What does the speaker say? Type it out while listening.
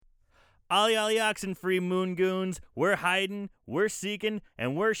Ollie Ollie Oxenfree Moon Goons. We're hiding, we're seeking,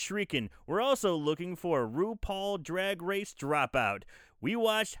 and we're shrieking. We're also looking for a RuPaul Drag Race Dropout. We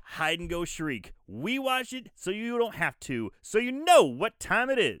watched Hide and Go Shriek. We watch it so you don't have to, so you know what time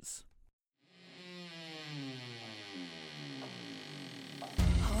it is.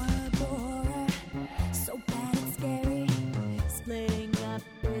 Horror, so bad it's scary. Splitting up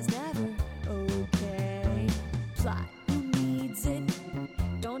is never okay. Plot, who needs it?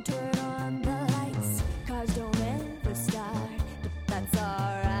 Don't turn on the lights. Cars don't ever start, but that's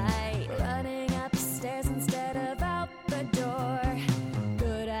alright. Running upstairs instead of out the door.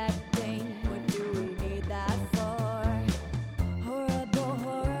 Good acting, what do we need that for? Horrible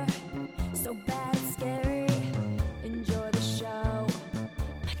horror, so bad it's scary. Enjoy the show, but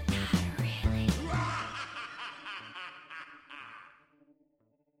not really.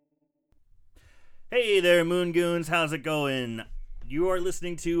 Hey there, Moon Goons. How's it going? You are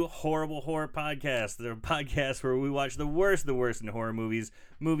listening to Horrible Horror Podcast, the podcast where we watch the worst in horror movies.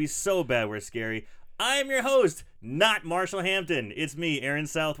 Movies so bad we're scary. I am your host, not Marshall Hampton. It's me, Aaron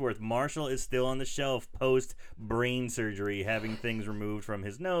Southworth. Marshall is still on the shelf post-brain surgery, having things removed from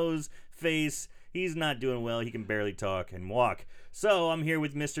his nose, face. He's not doing well. He can barely talk and walk. So I'm here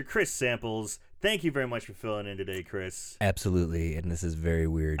with Mr. Chris Samples. Thank you very much for filling in today, Chris. Absolutely, and this is very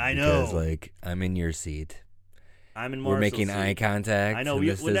weird. I know. Because, I'm in your seat. I'm in We're Marshall's making seat. eye contact. I know. And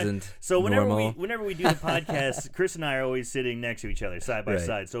this isn't normal. Whenever we do the podcast, Chris and I are always sitting next to each other, side by Right,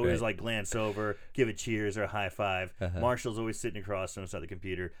 side. So always right. glance over, give a cheers or a high five. Uh-huh. Marshall's always sitting across from us at the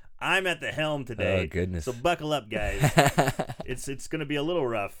computer. I'm at the helm today. Oh, goodness. So buckle up, guys. It's going to be a little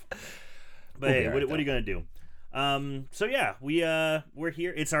rough. But We'll be hey, all what right, are you going to do? So yeah, we're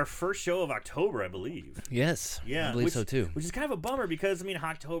here. It's our first show of October, I believe. Yes, Yeah, I believe so too. Which is kind of a bummer because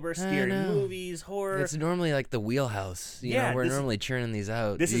October, scary know. movies, horror. It's normally like the wheelhouse. You Yeah, know, we're this- normally churning these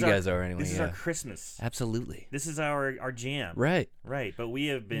out. this you is guys our, are anyway. This is yeah. our Christmas. Absolutely. This is our jam. Right. Right, but we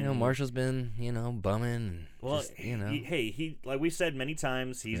have been. Marshall's been, bumming. And Well, just, he like we said many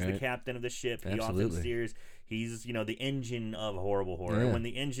times, he's the Right. captain of the ship. He often Absolutely. steers. He's the engine of horrible horror. Yeah. When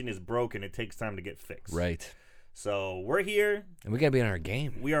the engine is broken, it takes time to get fixed. Right. So we're here. And we got to be on our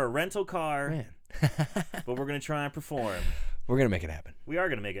game. We are a rental car, Man. but we're gonna try and perform. We're going to make it happen. We are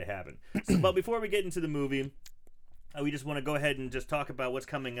gonna make it happen. But before we get into the movie, we just want to go ahead and just talk about what's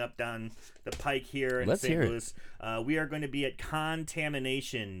coming up down the pike here in Let's St. hear it. Louis. We are going to be at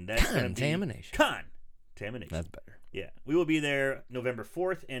Contamination. That's gonna be Contamination. Contamination. That's better. Yeah, we will be there November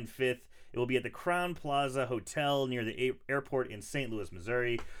 4th and 5th. It will be at the Crown Plaza Hotel near the airport in St. Louis,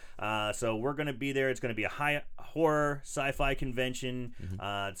 Missouri. So we're going to be there. It's going to be a high horror sci-fi convention.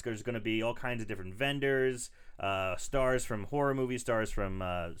 There's going to be all kinds of different vendors, stars from horror movies, stars from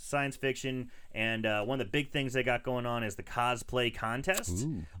science fiction, and one of the big things they got going on is the cosplay contest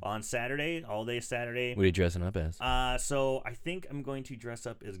on Saturday, all day Saturday. What are you dressing up as? So I think I'm going to dress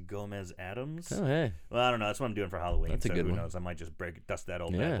up as Gomez Adams. Oh, hey. Well, I don't know. That's what I'm doing for Halloween. That's a so good who one. knows? I might just dust that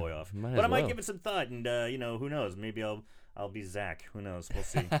old Yeah, bad boy off. might But as I might well. give it some thought, and who knows? Maybe I'll be Zach. Who knows? We'll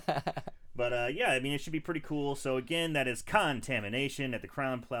see. But yeah, it should be pretty cool. So again, that is Contamination at the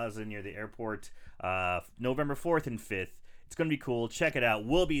Crown Plaza near the airport, November 4th and 5th. It's gonna be cool. Check it out.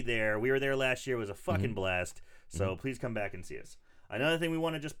 We'll be there. We were there last year. It was a fucking blast. So please come back and see us. Another thing we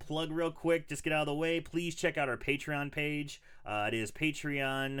want to just plug real quick, just get out of the way, please check out our Patreon page. It is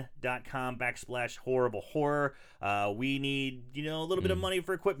patreon.com/horrible horror. We need, a little bit of money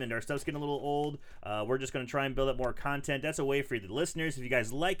for equipment. Our stuff's getting a little old. We're just going to try and build up more content. That's a way for the listeners. If you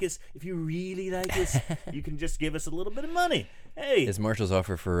guys like us, if you really like us, you can just give us a little bit of money. Hey. Is Marshall's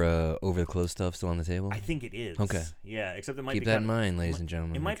offer for over-the-clothes stuff still on the table? I think it is. Okay. Yeah, except it might Keep be that kinda, in mind, ladies and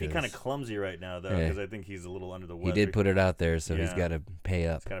gentlemen. It might be kind of because clumsy right now, though, Yeah. because I think he's a little under the weather. He did put it out there, so he's Yeah. got to pay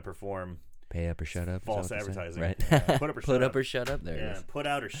up. He's got to perform. Pay up or shut up. is False that what they say? advertising. Right. Yeah, put up or Put shut up up. or shut up. There Yeah, it put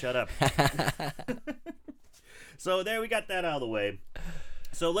out or shut up. So there, we got that out of the way.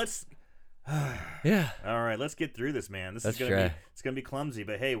 So let's. is. Yeah. All right, let's get through this, man. Let's it's try. gonna be clumsy,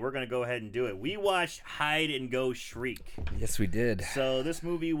 but hey, we're gonna go ahead and do it. We watched Hide and Go Shriek. Yes, we did. So this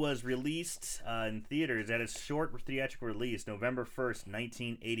movie was released in theaters at its short theatrical release, November 1st,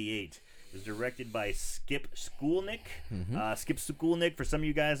 1988. It was directed by Skip Skulnick. Skip Skulnick, for some of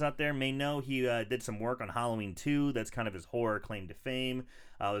you guys out there may know, he did some work on Halloween 2. That's kind of his horror claim to fame.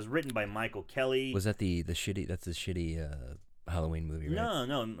 It was written by Michael Kelly. Was that the shitty? That's the shitty Halloween movie, right?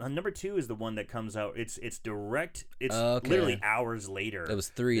 No. Number 2 is the one that comes out. It's direct. It's Okay. literally hours later. That was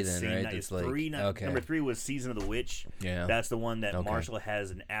 3 It's then, same right? night. It's It's like 3. okay. Number 3 was Season of the Witch. Yeah. That's the one that Okay. Marshall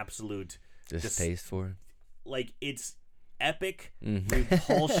has an absolute Distaste for. like it's epic Mhm.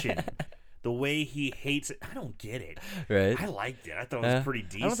 repulsion. the way he hates it. I don't get it. Right. I liked it. I thought it was pretty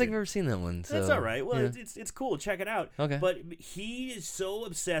decent. I don't think I've ever seen that one. So That's all right. Well, yeah. it's cool. Check it out. Okay. But he is so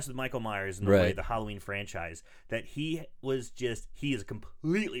obsessed with Michael Myers and the Right. way the Halloween franchise that he has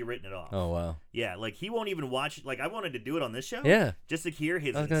completely written it off. Oh wow. Yeah, like he won't even watch it. Like I wanted to do it on this show. Yeah. Just to hear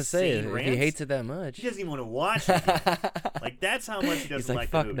his I was gonna say insane if rants. he hates it that much. He doesn't even want to watch it. Like that's how much he doesn't He's like, like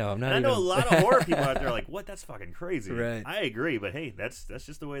 "Fuck the movie. no, I'm not And I know a even-" lot of horror people out there are like, what? That's fucking crazy. Right. I agree, but hey, that's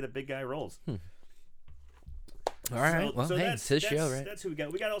just the way the big guy rolls. All right. Well, hey, that's it's his show, right? That's who we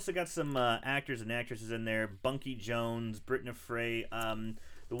got. We also got some actors and actresses in there. Bunky Jones, Britton Frey.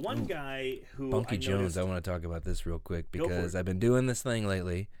 The one guy who Bunky I Jones. noticed- I want to talk about this real quick Go for because it. I've been doing this thing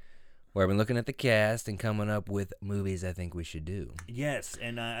lately, where I've been looking at the cast and coming up with movies I think we should do. Yes,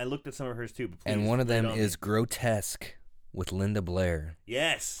 and I looked at some of hers too. But And please one of lay it them on is me. Grotesque with Linda Blair.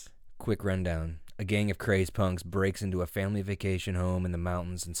 Yes. Quick rundown. A gang of crazed punks breaks into a family vacation home in the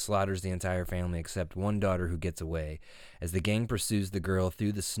mountains and slaughters the entire family except one daughter who gets away. As the gang pursues the girl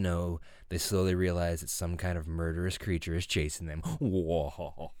through the snow, they slowly realize that some kind of murderous creature is chasing them.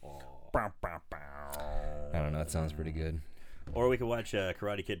 Whoa. I don't know. That sounds pretty good. Or we could watch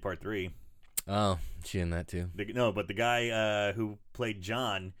Karate Kid Part 3. Oh, she in that too. But the guy who played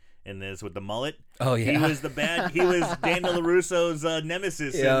John in this with the mullet. Oh, yeah. He was Daniel LaRusso's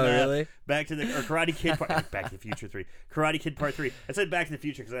nemesis Yeah, in really? Karate Kid Back to the Future 3. Karate Kid Part 3. I said Back to the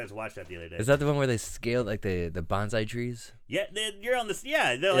Future because I just watched that the other day. Is that the one where they scaled like the bonsai trees? Yeah, you're on this.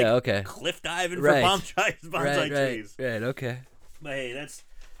 Yeah, they're like okay. cliff diving for Right. bonsai trees. Right, okay. But hey,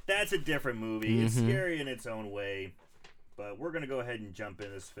 that's a different movie. It's scary in its own way. But we're gonna go ahead and jump in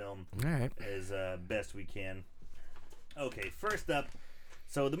this film All right. as best we can. Okay, first up.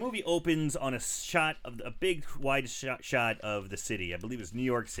 So the movie opens on a big wide shot of the city. I believe it's New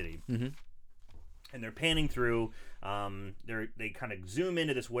York City. Mm-hmm. And they're panning through. They kind of zoom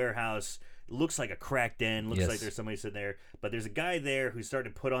into this warehouse. It looks like a crack den. Looks Yes. like there's somebody sitting there. But there's a guy there who's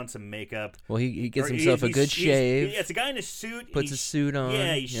starting to put on some makeup. Well, he gets Or himself a good shave. Yeah, it's a guy in a suit. Puts He's- his suit on.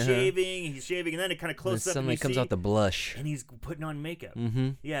 Yeah, he's Uh-huh. shaving, and then it kind of And closes up. suddenly and you comes see, out the blush. and he's putting on makeup.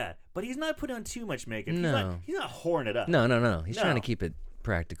 Mm-hmm. Yeah, but he's not putting on too much makeup. No. He's not whoring it up. No. He's No. trying to keep it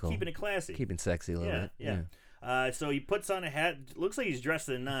practical. Keeping it classy. Keeping sexy a little bit. Yeah. So he puts on a hat. Looks like he's dressed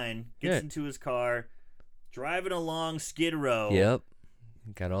in a 9. Gets Yeah. into his car, driving along Skid Row. Yep.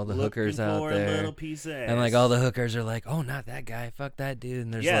 Got all the hookers looking out for there. a little piece of ass. And like all the hookers are like, oh, not that guy, fuck that dude.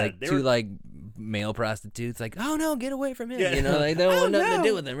 And there's Yeah, like they two were- like male prostitutes, like, oh no, get away from him. Yeah. You know, like they don't Oh, want nothing no. to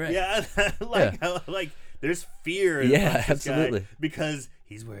do with him, right? Yeah, like there's fear. Yeah, amongst this guy absolutely. because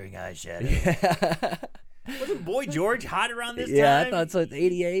he's wearing eyeshadow. Wasn't Boy George hot around this Yeah, I time? thought so.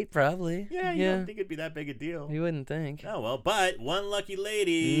 88, probably. Yeah, you don't think it'd be that big a deal. You wouldn't think. Oh well, but one lucky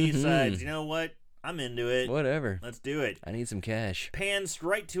lady Mhm. decides, you know what? I'm into it. Whatever. Let's do it. I need some cash. Pans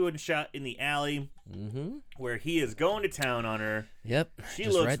right to a shot in the alley Mm-hmm. where he is going to town on her. Yep. She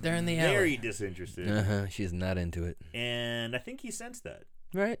Just looks right there in the very alley. disinterested, Uh-huh. She's not into it. and I think he sensed that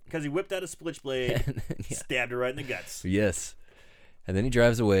Right. because he whipped out a split blade, Yeah. stabbed her right in the guts. Yes. And then he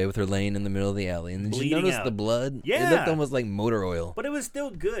drives away with her laying in the middle of the alley. And did you Bleeding notice out. the blood? Yeah. It looked almost like motor oil. But it was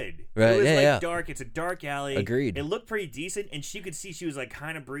still good. Right, It was yeah, like yeah. dark. It's a dark alley. Agreed. It looked pretty decent, and she could see she was like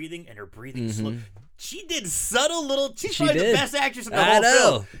kind of breathing, and her breathing Mhm. slow. She did subtle little. She's She probably the did. best actress in the I whole know.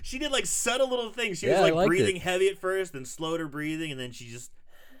 film. She did like subtle little things. She Yeah, I was like liked breathing it. heavy at first, then slowed her breathing, and then she just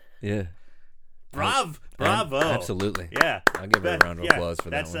Yeah. bravo. Absolutely. Yeah. I'll give her a round of applause for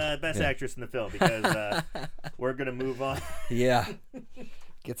that that's one. best Yeah. actress in the film because we're gonna move on. Yeah.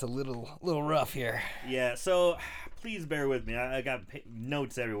 Gets a little rough here. Yeah, so please bear with me. I got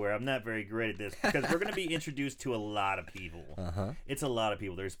notes everywhere. I'm not very great at this because we're going to be introduced to a lot of people. Uh-huh. It's a lot of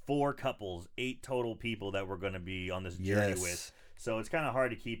people. There's 4 couples, 8 total people that we're going to be on this journey Yes. with. So it's kind of hard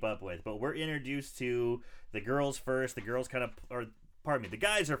to keep up with. But we're introduced to the girls first. The girls kind of, or pardon me, the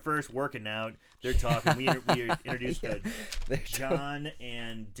guys are first working out. They're talking. We introduced John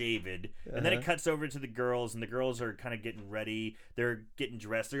and David. And then it cuts over to the girls, and the girls are kind of getting ready. They're getting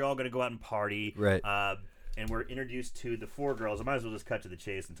dressed. They're all going to go out and party. Right. And we're introduced to the 4 girls. I might as well just cut to the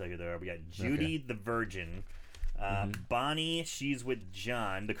chase and tell you there. We got Judy, the virgin. Bonnie, she's with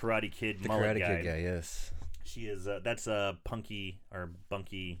John, the Karate Kid The mullet Karate guy. Kid guy, yes. She is, that's Punky, or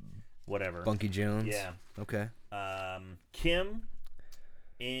Bunky, whatever. Bunky Jones. Yeah. Okay. Kim.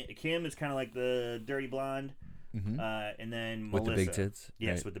 Kim is kind of like the dirty blonde. Mm-hmm. And then With Melissa. the big tits?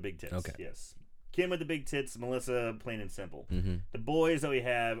 Yes, Right. with the big tits. Okay. Yes. Kim with the big tits, Melissa plain and simple. Mm-hmm. The boys that we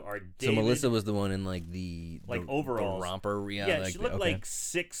have are David. So Melissa was the one in like the overalls. the romper. Yeah, like she looked okay. like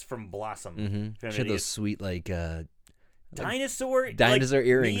 6 from Blossom. Mm-hmm. Kind She of had those sweet like Dinosaur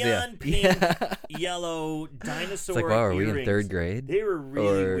earrings, neon yeah. pink, yellow dinosaur It's like, wow, are we in earrings. third grade? They were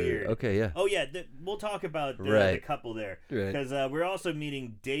really weird. Okay, yeah. Oh yeah, we'll talk about the Right. couple there Right. because we're also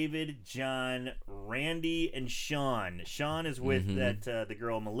meeting David, John, Randy, and Sean. Sean is with the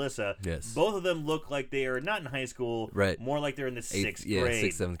girl Melissa. Yes. Both of them look like they are not in high school. Right. More like they're in the sixth Yeah, grade.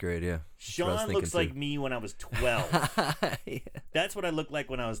 6th, 7th grade, yeah. That's what I was Sean thinking, looks like too. me when I was 12. Yeah. That's what I looked like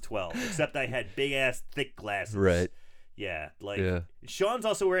when I was 12, except I had big ass thick glasses. Right. Yeah, like Yeah. Sean's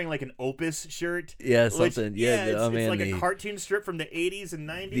also wearing like an Opus shirt. Yeah, which- something. Yeah, it's, oh, it's man, like the- a cartoon strip from the 80s and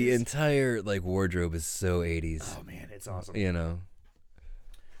 90s. The entire like wardrobe is so 80s. Oh man, it's awesome. You know.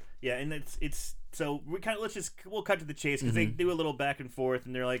 Yeah, and it's so we'll cut to the chase because they do a little back and forth,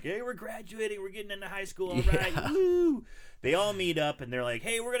 and they're like, "Hey, we're graduating, we're getting into high school, all right, woo!" They all meet up, and they're like,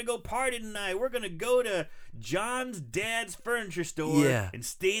 "Hey, we're gonna go party tonight. We're gonna go to John's dad's furniture store and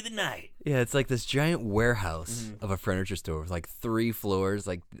stay the night." Yeah, it's like this giant warehouse of a furniture store with like 3 floors.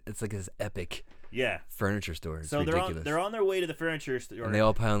 Like it's like this epic Yeah. furniture store. It's So ridiculous. they're on their way to the furniture store. And they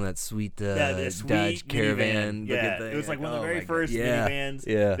all pile in that sweet, the sweet Dodge minivan. Caravan. Yeah, looking thing. it was like one of the Oh very my first God. Yeah. minivans.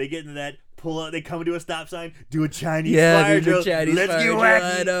 Yeah. They get into that, pull up, they come to a stop sign, do a Chinese Yeah, fire dude, the drill. Chinese Let's fire get drill,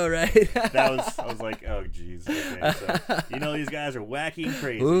 wacky. I know, right? I was like, oh jeez. Okay, so you know these guys are wacky and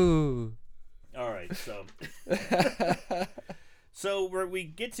crazy. Ooh. All right, so we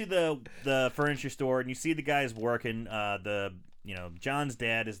get to the furniture store and you see the guys working. John's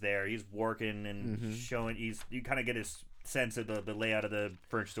dad is there. He's working and showing. You kind of get his sense of the layout of the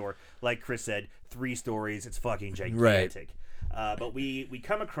furniture store. Like Chris said, 3 stories. It's fucking gigantic. But we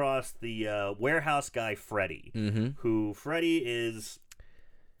come across the warehouse guy Freddie, who Freddie is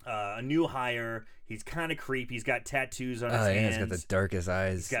a new hire. He's kind of creepy. He's got tattoos on his hands. He's got the darkest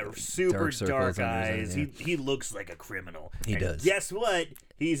eyes. He's got super dark circles under eyes. his eyes, He looks like a criminal. He And does. Guess what?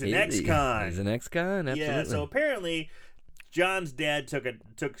 He's an ex-con. He's an ex-con, absolutely. Yeah, so apparently John's dad took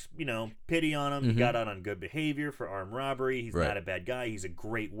pity on him. He got out on good behavior for armed robbery. He's not a bad guy. He's a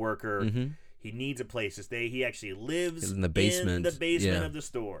great worker. He needs a place to stay. He actually lives in the basement. of the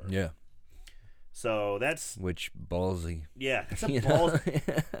store. Yeah. So that's Which ballsy. yeah, it's a You ball know?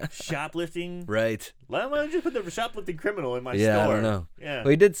 shoplifting. Right. Why don't you just put the shoplifting criminal in my Yeah, store? I don't know. Yeah. Well,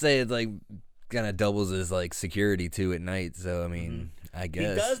 he did say it like kind of doubles as like security too at night. So I mean, I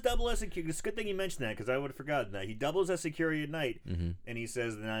guess He does double as security. It's a good thing you mentioned that because I would have forgotten that. He doubles as security at night, and he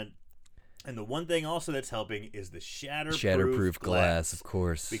says that. And the one thing also that's helping is the shatterproof glass, of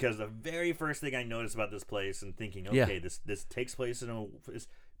course. Because the very first thing I noticed about this place and thinking, okay, this takes place is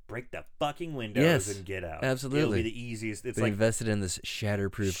break the fucking windows and get out. Absolutely. It'll be the easiest. It's they like invested in this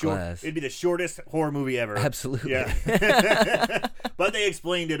shatterproof glass. It'd be the shortest horror movie ever. Absolutely. Yeah. But they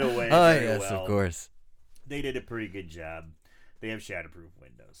explained it away Oh very yes, well. of course. They did a pretty good job. They have shatterproof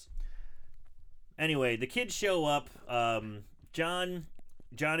windows. Anyway, the kids show up.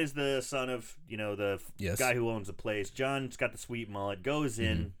 John is the son of, the guy who owns the place. John's got the sweet mullet, goes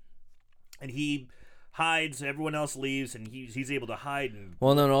in, and he hides. Everyone else leaves, and he's able to hide.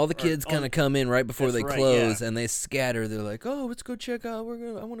 Well, no, all the kids kind of come in right before they That's right, close, yeah. and they scatter. They're like, "Oh, let's go check out. I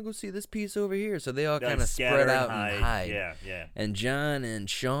want to go see this piece over here." So they all They, kind of scatter spread out and hide. Yeah. And John and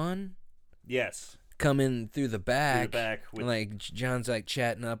Sean Yes. come in through the back. with- And, like John's like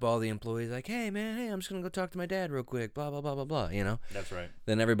chatting up all the employees, like, "Hey man, I'm just gonna go talk to my dad real quick." Blah blah blah blah blah. That's right.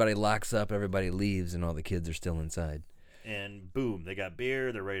 Then everybody locks up, everybody leaves, and all the kids are still inside. And boom, they got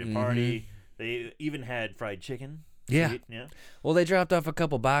beer. They're ready to party. They even had fried chicken. Yeah. Sweet, yeah. Well, they dropped off a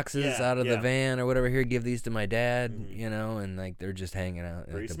couple boxes Yeah, out of the yeah. van or whatever. Here, give these to my dad. And like they're just hanging out.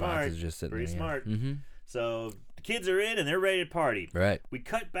 Pretty like, the smart. boxes just sitting Pretty there. smart. Mm-hmm. So the kids are in and they're ready to party. Right. We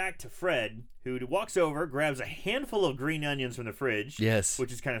cut back to Fred, who walks over, grabs a handful of green onions from the fridge. Yes.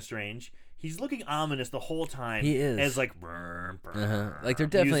 Which is kind of strange. He's looking ominous the whole time. He is. As like, brr, brr, Uh-huh. Like they're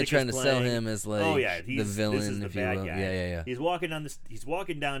definitely music trying is to sell playing. him as like oh yeah, the villain, this is the if bad you will. guy. Yeah. He's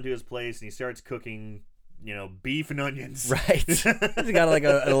walking down to his place and he starts cooking, beef and onions. Right. He's got like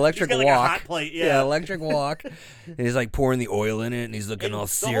an electric He's got, wok. like, a hot plate. Yeah. electric wok. And he's like pouring the oil in it, and he's looking all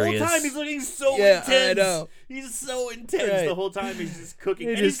serious. The whole time he's looking so Yeah, intense. I know. He's so intense Right. the whole time. He's just cooking,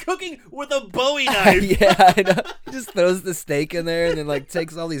 He and he's just- cooking with a Bowie knife. Yeah, I know. He just throws the steak in there, and then like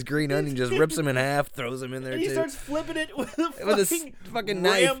takes all these green onions, just rips them in half, throws them in there And he too. starts flipping it with a With a fucking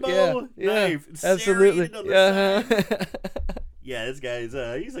knife. Rambo Yeah, knife. absolutely. Serrated on the Yeah, side. Yeah, this guy's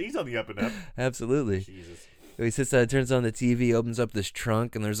he's on the up and up. absolutely. Jesus. He sits down, turns on the TV, opens up this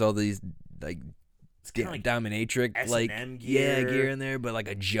trunk, and there's all these like kinda like dominatrix like S&M gear gear. in there, but like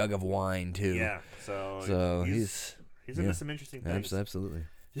a jug of wine too. Yeah. So So he's into yeah. some interesting things. Absolutely.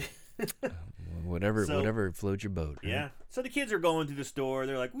 Whatever floats your boat. Right? Yeah. So the kids are going through the store.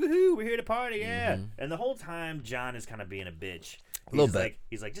 They're like, "Woohoo, we're here to party, yeah!" And the whole time, John is kind of being a bitch. A little bit.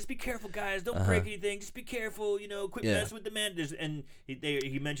 He's like, "Just be careful, guys. Don't break anything. Just be careful. Quit messing with the man." And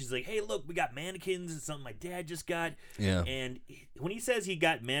he mentions like, "Hey, look, we got mannequins. It's something my dad just got." Yeah. And when he says he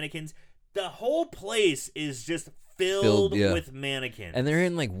got mannequins, the whole place is just filled with mannequins. And they're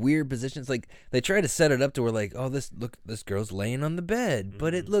in like weird positions. Like they try to set it up to where like, oh, this girl's laying on the bed,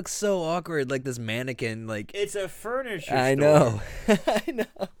 but it looks so awkward. Like this mannequin, like it's a furniture store. I know. I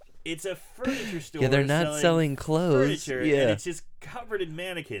know. It's a furniture store. Yeah, they're not selling clothes. Furniture, yeah, and it's just covered in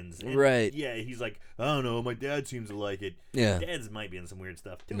mannequins. And right. Yeah, he's like, I don't know. My dad seems to like it. Yeah. Dad's might be in some weird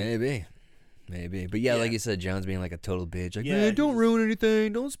stuff too. Maybe. But yeah, like you said, John's being like a total bitch. Like, Yeah, man, don't ruin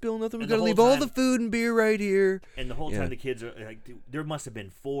anything. Don't spill nothing. We And gotta the leave whole all time- the food and beer right here. And the whole time the kids are like, dude, there must have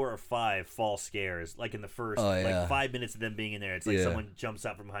been 4 or 5 false scares. Like in the first like 5 minutes of them being in there, it's like someone jumps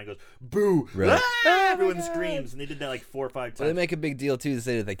out from behind, and goes boo, Right. everyone screams, and they did that like 4 or 5 times. Well, they make a big deal too to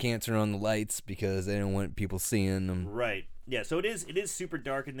say that they can't turn on the lights because they don't want people seeing them. Right. Yeah, so it is super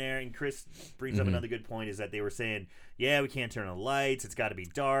dark in there, and Chris brings up another good point, is that they were saying, yeah, we can't turn on the lights, it's got to be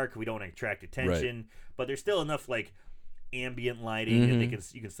dark, we don't want to attract attention, but there's still enough like ambient lighting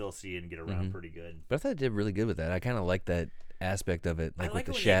that you can still see it and get around pretty good. But I thought it did really good with that. I kind of like that aspect of it, like with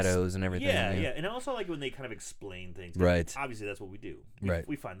the it when shadows and everything. Yeah, and I also like it when they kind of explain things. Right. Obviously, that's what we do. Right.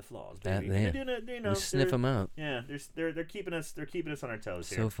 We find the flaws. That- Baby. yeah. They're doing We sniff they're- them out. Yeah, they're keeping us on our toes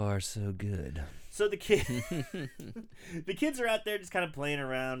here. So far, so good. So the kids are out there just kind of playing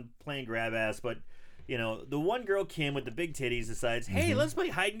around, playing grab ass. But the one girl, Kim, with the big titties, decides, "Hey, let's play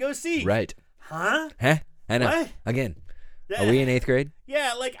hide and go seek." Right. Huh? Huh? I know. What? Again. Are we in 8th grade?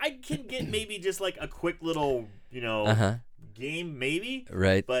 Yeah, like I can get maybe just like a quick little, game, maybe.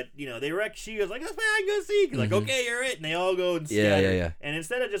 Right. But she goes like, "Let's play hide and go seek." Like, okay, you're it, and they all go and Yeah, scatter. yeah. And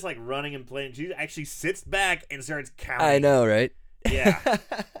instead of just like running and playing, she actually sits back and starts counting. I know, right? Yeah.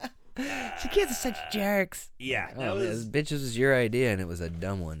 She kids are such jerks. Yeah. Oh, man, this bitch, this was your idea, and it was a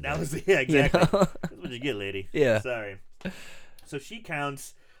dumb one. That was exactly. You know? That's what you get, lady. Yeah. Sorry. So she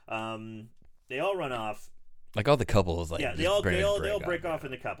counts. They all run off. Like all the couples, like Yeah, just they all break off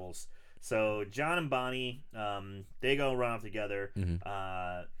into couples. So John and Bonnie, they go run off together.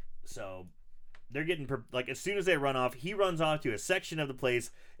 So they're getting as soon as they run off, he runs off to a section of the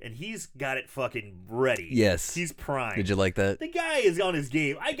place, and he's got it fucking ready. Yes, he's primed. Did you like that? The guy is on his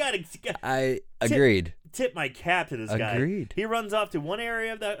game. I agreed. Tip my cap to this guy. Agreed. He runs off to one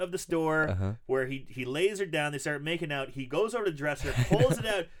area of the store where he lays her down. They start making out. He goes over to the dresser, pulls it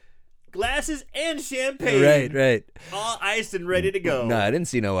out. Glasses and champagne. Right. All iced and ready to go. No, I didn't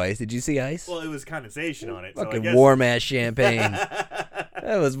see no ice. Did you see ice? Well, it was condensation on it. Fucking so I guess... warm ass champagne.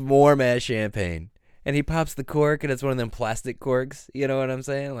 That was warm ass champagne. And he pops the cork, and it's one of them plastic corks. You know what I'm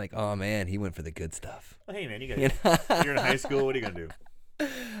saying? Like, oh man, he went for the good stuff. Well, hey man, you're in high school. What are you gonna do?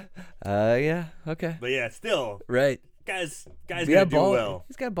 Yeah, okay. But yeah, still, Right. Guys gonna do well.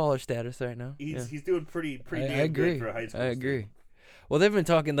 He's got baller status right now. He's doing pretty I damn agree. good for a high school. I agree. Well, they've been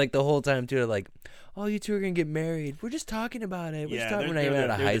talking like the whole time too. Like, oh, you two are gonna get married. We're just talking about it. We're just talking. We're not even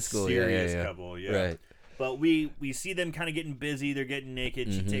out of high school. Serious Yeah. couple. Yeah. Right. But we see them kind of getting busy. They're getting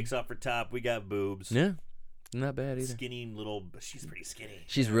naked. She takes off her top. We got boobs. Yeah. Not bad either. Skinny little. She's pretty skinny.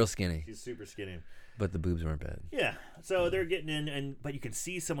 She's real skinny. She's super skinny. But the boobs weren't bad. Yeah. So they're getting in, but you can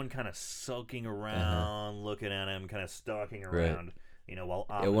see someone kind of sulking around, looking at him, kind of stalking around. While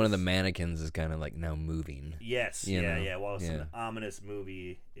Yeah, one of the mannequins is kind of like now moving. Yes. You know, Yeah. While some yeah. ominous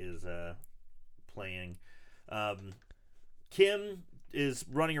movie is playing. Kim is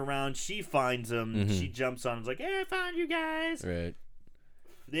running around. She finds him. She jumps on him. Is like, "Hey, I found you guys." Right.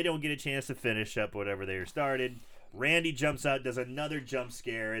 They don't get a chance to finish up whatever they started. Randy jumps out, does another jump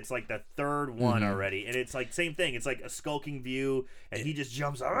scare. It's like the third one already, and it's like same thing. It's like a skulking view, and he just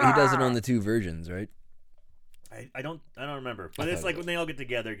jumps out. He does it on the two virgins, right? I don't remember, but it's like when they all get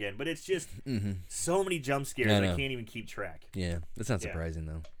together again. But it's just so many jump scares, I can't even keep track. Yeah, that's not surprising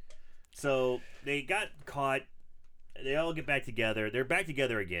though. So they got caught. They all get back together. They're back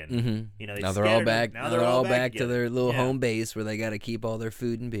together again. Now they're all back. Now they're all back to together. their little home base where they got to keep all their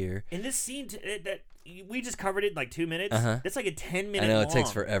food and beer. And this scene that we just covered it in like 2 minutes. It's like a 10-minute. I know, long. it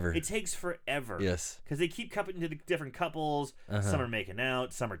takes forever. It takes forever. Yes. Because they keep cutting to the different couples. Some are making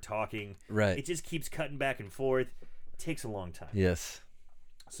out. Some are talking. Right. It just keeps cutting back and forth. It takes a long time. Yes.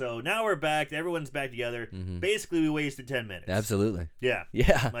 So now we're back. Everyone's back together. Basically, we wasted 10 minutes. Absolutely. Yeah.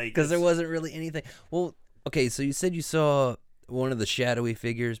 Yeah. Like, Because there wasn't really anything. Well, okay, so you said you saw one of the shadowy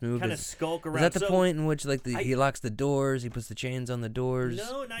figures move? kind of skulk around. Is that the So- point in which like he locks the doors? He puts the chains on the doors?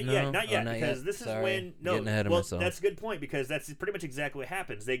 No, not yet. Not yet. Oh, not because yet. this Sorry. is when Getting ahead of well, myself. that's a good point because that's pretty much exactly what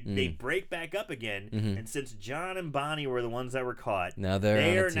happens. They break back up again, and since John and Bonnie were the ones that were caught, Now they're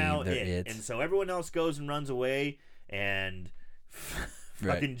they on a are team. now They're it. And so everyone else goes and runs away, and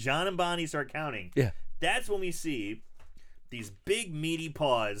fucking John and Bonnie start counting. Yeah. That's when we see these big meaty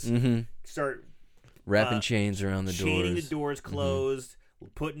paws start Wrapping chains around the chaining doors. the doors closed,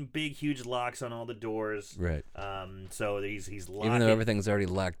 putting big huge locks on all the doors. Right. So he's locking. Even though everything's already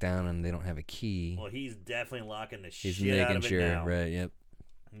locked down and they don't have a key. Well, he's definitely locking the He's shit out making of it sure. now. Right. Yep.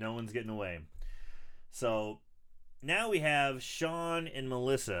 No one's getting away. So now we have Sean and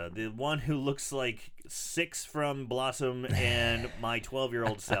Melissa, the one who looks like Six from Blossom and my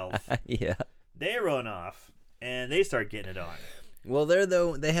 12-year-old self. Yeah. They run off and they start getting it on. Well,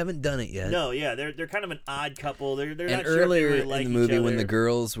 they haven't done it yet. No, yeah, they're kind of an odd couple. They're And not sure if they earlier really like in the movie, each when the other.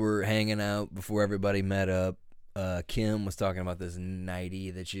 girls were hanging out before everybody met up, Kim was talking about this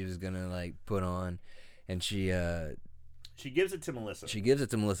nightie that she was gonna like put on, and she gives it to Melissa. gives it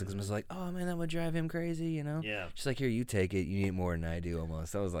to Melissa because Melissa's like, "Oh man, that would drive him crazy," you know. Yeah. She's like, "Here, you take it. You need more than I do."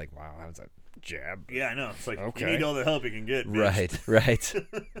 Almost. I was like, "Wow, that was a jab." Yeah, I know. It's like you Okay. need all the help you can get. Bitch. Right.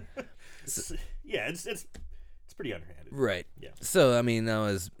 Yeah, it's pretty underhanded. Right. Yeah. So I mean, that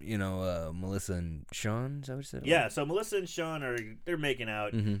was Melissa and Sean. Is that what you said? Yeah, so Melissa and Sean they're making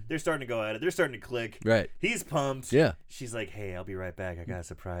out. Mhm. They're starting to go at it. They're starting to click. Right. He's pumped. Yeah. She's like, "Hey, I'll be right back. I got a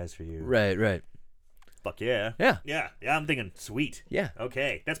surprise for you." Right. Fuck yeah. Yeah. Yeah. I'm thinking, sweet. Yeah.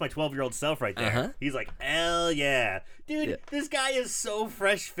 Okay, that's my 12-year-old self right there. Uh-huh. He's like, hell yeah. Dude, Yeah. this guy is so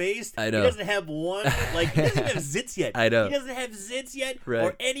fresh-faced. I know. He doesn't have one, he doesn't have zits yet. I know. He doesn't have zits yet Right.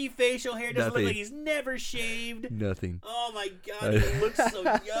 or any facial hair. Doesn't Nothing. look like he's never shaved. Nothing. Oh my God, he looks so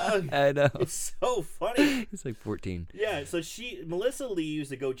young. I know. It's so funny. He's like 14. Yeah, so Melissa leaves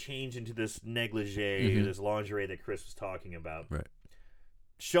to go change into this negligee, this lingerie that Chris was talking about. Right.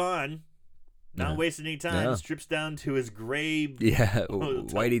 Sean, not Yeah. wasting any time, No. strips down to his gray Yeah, Whitey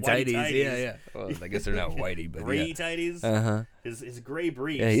whitey tighties. tighties. Yeah. Well, I guess they're not whitey, but gray yeah. tighties, Uh-huh. his gray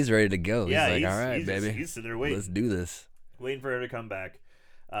briefs. Yeah, he's ready to go. Yeah, he's like, all right, he's baby. he's sitting there waiting, Let's do this. waiting for her to come back.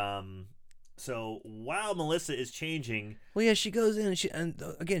 So while Melissa is changing, Well, yeah, she goes in and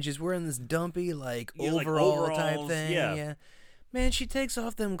again, she's wearing this dumpy, like, Yeah, like overall type overalls, thing. yeah. Man, she takes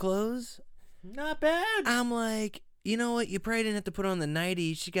off them clothes. not bad. I'm like, you know what? You probably didn't have to put on the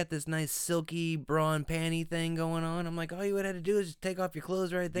nightie. She got this nice silky bra and panty thing going on. I'm like, all you would have to do is just take off your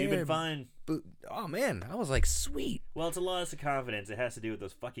clothes right there. You've been fine. Oh, man. I was like, sweet. Well, it's a loss of confidence. It has to do with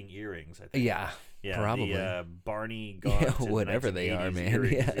those fucking earrings, I think. Yeah, probably. The Barney Gaunt Yeah, in the whatever they are, 1980s man.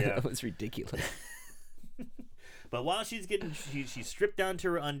 earrings, Yeah, yeah. that was ridiculous. But while she's getting, she's stripped down to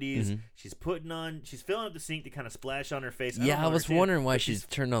her undies. Mhm. She's filling up the sink to kind of splash on her face. Yeah, I was wondering why but she's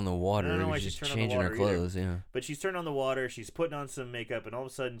turned on the water. I don't know why She's she's turned on the changing her water either. clothes. Yeah. But she's turned on the water. She's putting on some makeup, and all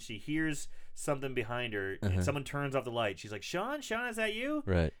of a sudden she hears something behind her, and someone turns off the light. She's like, Sean, is that you?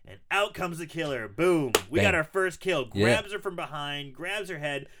 Right. And out comes the killer. Boom. We Bang. got our first kill. Yeah. Grabs her from behind, grabs her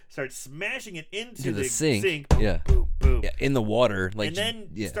head, starts smashing it into the sink. Boom, Yeah. boom, boom. Yeah, in the water, like, And then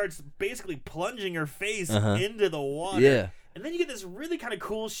yeah. starts basically plunging her face Uh-huh. into the water. Yeah. And then you get this really kind of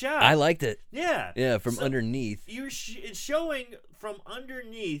cool shot. I liked it. Yeah. Yeah, from So underneath. it's showing from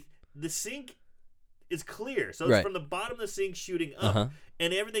underneath. The sink is clear, so it's Right. from the bottom of the sink shooting up, Uh-huh.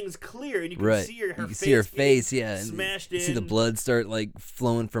 and everything's clear, and you can Right. see her you face. can see her getting face, yeah. And smashed you see the in. blood start like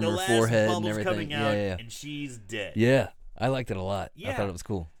flowing from The her last forehead and bubbles everything. coming out, Yeah. and she's dead. Yeah. I liked it a lot. I Yeah. thought it was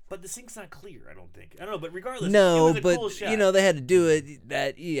cool. But the sink's not clear. I don't think. I don't know, but regardless, it No, was a but cool shot. you know they had to do it.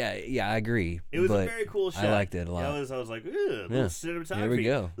 That yeah, I agree. It was but a very cool shot. I liked it a lot. I was like, ooh, a little Yeah. cinematography. Here we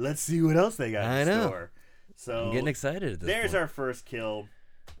go. Let's see what else they got I in know. store. So I'm getting excited at this there's point. our first kill.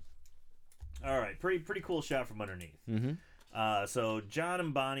 All right, pretty cool shot from underneath. Mm-hmm. So John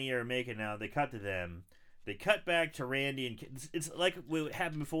and Bonnie are making out. They cut to them. They cut back to Randy and it's like what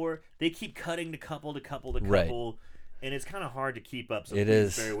happened before. They keep cutting to couple to couple to Right. couple, and it's kind of hard to keep up. So It please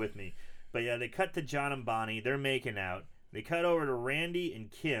is. bear with me. But yeah, they cut to John and Bonnie. They're making out. They cut over to Randy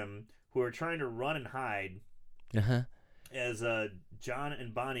and Kim, who are trying to run and hide Uh-huh. as John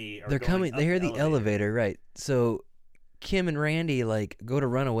and Bonnie are. They're going coming. up They hear the the elevator, right? So Kim and Randy like go to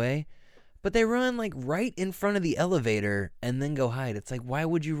run away, but they run like right in front of the elevator and then go hide. It's like, why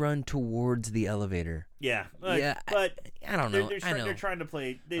would you run towards the elevator? Yeah, Yeah, but I don't know. They're, I know. they're trying to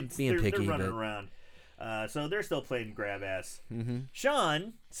play. I'm being they're picky, running but- around. So they're still playing grab ass. Mm-hmm.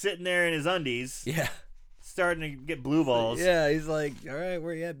 Sean sitting there in his undies, Yeah. starting to get blue balls. Yeah. He's like, all right,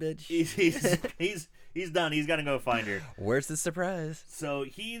 where you at, bitch? He's He's done. He's got to go find her. Where's the surprise? So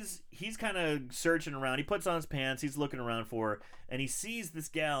he's kind of searching around. He puts on his pants. He's looking around for her, and he sees this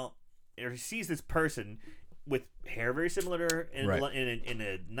gal, or he sees this person with hair very similar to her in, Right. in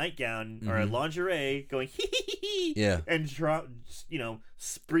a nightgown or a lingerie going hee hee hee hee, Yeah. and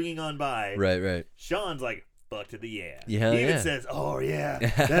springing on by. Right. Sean's like, fuck to the yeah. Yeah, He even yeah. says, oh yeah,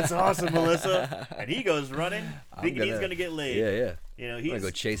 that's awesome, Melissa. And he goes running, thinking he's gonna get laid. Yeah. You know, I'm gonna he's go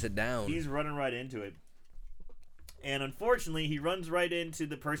chase it down. he's running right into it. And unfortunately, he runs right into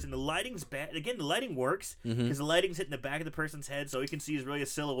the person. The lighting's bad. Again, the lighting works because the lighting's hitting the back of the person's head, so he can see is really a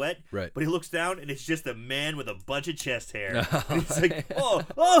silhouette. Right. But he looks down, and it's just a man with a bunch of chest hair. And he's like, oh,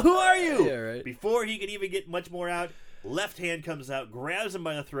 who are you? Yeah, right. Before he can even get much more out, left hand comes out, grabs him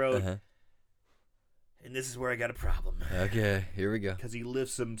by the throat, and this is where I got a problem. Okay, here we go. Because he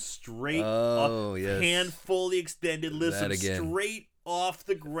lifts him straight Oh, up, yes. hand fully extended, lifts That him again. straight off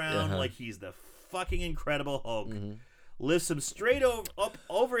the ground like he's the fucking Incredible Hulk. Lifts him straight up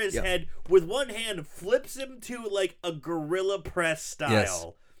over his head with one hand, flips him to like a gorilla press style. Yes.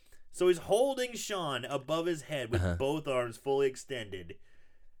 So he's holding Sean above his head with both arms fully extended.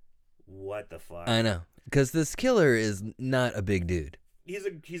 What the fuck? I know, because this killer is not a big dude. He's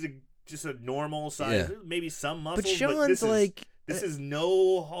just a normal size, maybe some muscles. But Sean's this like this is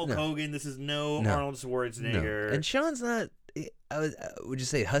no Hulk Hogan. This is no Arnold Schwarzenegger. and Sean's not. Would you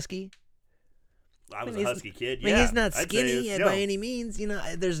say husky? I was mean, a he's- husky kid. I mean, Yeah, he's not I'd say skinny it's- by no. any means. You know,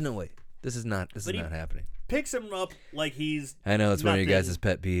 there's no way. This is not But he- happening. Picks him up like he's I know it's one of your nothing. guys'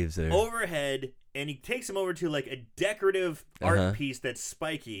 pet peeves there. overhead, and he takes him over to like a decorative art piece that's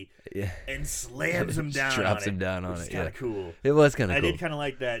spiky, Yeah, and slams him down. drops on him it, down on which is it. kind Yeah, of cool. it was kind of I cool. did kind of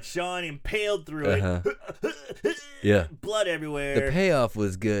like that. Sean impaled through it. Yeah. Blood everywhere. The payoff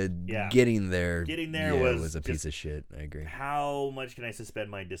was good. Yeah. Getting there was a piece just- of shit. I agree. How much can I suspend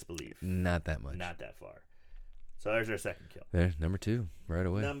my disbelief? Not that much. Not that far. So there's our second kill. There, number 2, right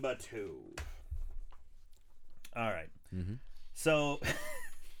away. Number 2. All right. Mm-hmm. So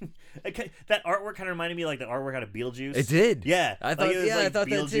that artwork kind of reminded me like the artwork out of Beetlejuice. It did. Yeah. I like thought. it was Yeah, like I thought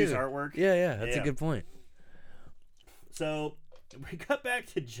that Beetlejuice too. artwork. Yeah, that's Yeah. a good point. So we cut back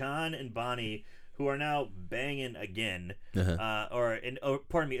to John and Bonnie, who are now banging again.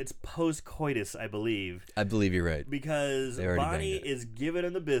 Pardon me, it's post-coitus, I believe, I believe you're right. because They already Bonnie banged it. is giving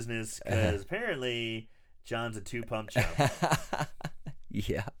him the business because apparently John's a 2-pump chump.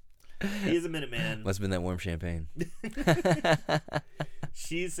 Yeah. He's a Minuteman. Must have been that warm champagne.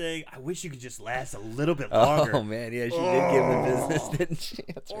 She's saying, "I wish you could just last a little bit longer." Oh man, yeah, she did give the business, didn't she?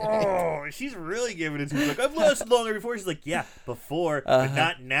 That's right. Oh, she's really giving it to me. Like, I've lasted longer before. She's like, yeah, before, but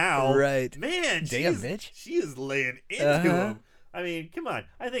not now. Right. Man, Damn, she's, bitch. she is laying into him. I mean, come on.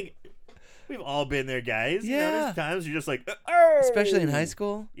 I think we've all been there, guys. You know, Yeah. there's times you're just like, oh. Especially in high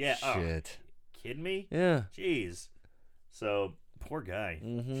school. Yeah. Oh. Shit. Kidding me? Yeah. Jeez. So, poor guy.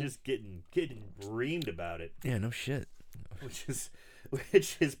 Mhm. Just getting reamed about it, Yeah. No shit.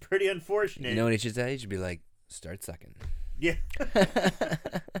 which is pretty unfortunate. You know what he should say? He should be like, start sucking. Yeah.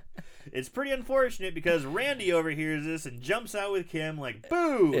 It's pretty unfortunate because Randy overhears this and jumps out with Kim like,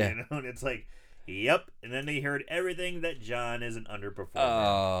 boo! Yeah. You know, and it's like, yep. And then they heard everything that John is an underperformer.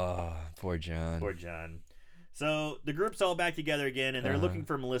 Oh, poor John. Poor John. So the group's all back together again, and they're looking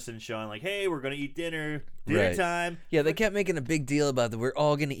for Melissa and Sean like, hey, we're going to eat dinner. Dinner Right. time. Yeah, they kept making a big deal about that. We're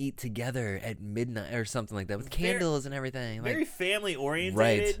all gonna eat together at midnight or something like that with candles and everything. Like, Very family oriented.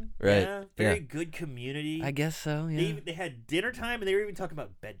 Right. Yeah. Very Yeah. good community. I guess so. Yeah. They had dinner time, and they were even talking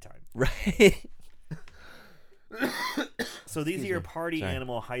about bedtime. Right. So these are your me. party Sorry.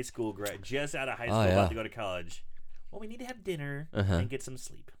 animal high school grad, just out of high school, Oh, yeah. about to go to college. Well, we need to have dinner and get some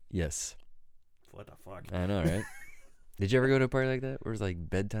sleep. Yes. What the fuck? I know, right? Did you ever go to a party like that where it was like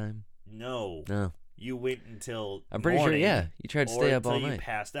bedtime? No, No. you wait until I'm pretty morning, sure. Yeah, you tried to stay or up all until you night.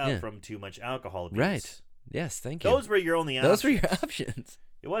 passed out Yeah. from too much alcohol abuse. Right. Yes. Thank you. Those were your only options. Those were your options.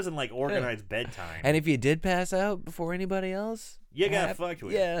 It wasn't like organized bedtime. And if you did pass out before anybody else, You got fucked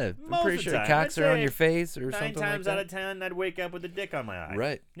with. Yeah, Most I'm pretty of the sure time. cocks I'd are on say your face or 9 something like times that. out of 10, I'd wake up with a dick on my eye.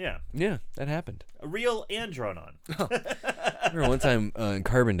 Right. Yeah. Yeah, that happened. Real and drawn on. I remember one time in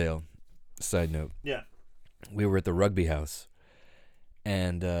Carbondale. Side note. Yeah. We were at the rugby house,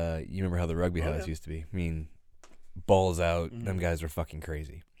 and you remember how the rugby house yeah. used to be? I mean, balls out. Them guys were fucking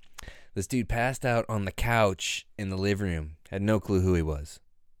crazy. This dude passed out on the couch in the living room. Had no clue who he was.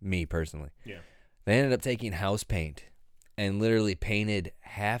 Me, personally. Yeah. They ended up taking house paint and literally painted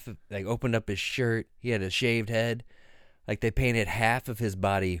opened up his shirt. He had a shaved head. Like, they painted half of his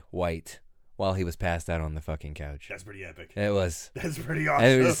body white while he was passed out on the fucking couch. That's pretty epic. It was. That's pretty awesome.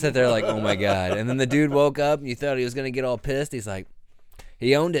 And we just sit there like, oh my God. And then the dude woke up and you thought he was going to get all pissed. He's like,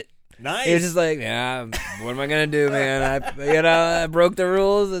 he owned it. Nice. He was just like, yeah, what am I gonna do, man? I broke the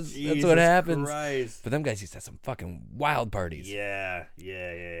rules. That's what happens. Christ. But them guys used to have some fucking wild parties. Yeah.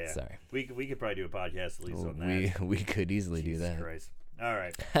 Sorry. We could probably do a podcast at least on that. We could easily do Jesus that. Christ. All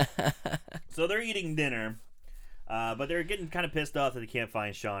right. So they're eating dinner, but they're getting kind of pissed off that they can't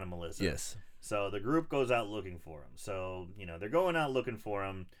find Sean and Melissa. Yes. So the group goes out looking for him. So, they're going out looking for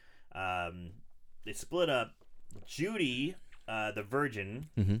him. They split up. Judy, the virgin,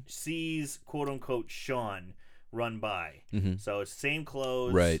 sees, quote-unquote, Sean run by. So it's same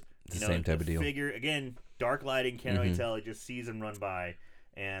clothes. Right. It's the same type of deal. Figure, again, dark lighting, can't really tell. He just sees him run by.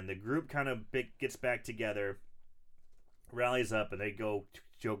 And the group kind of gets back together, rallies up, and they go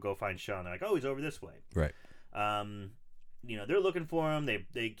find Sean. They're like, oh, he's over this way. Right. They're looking for him.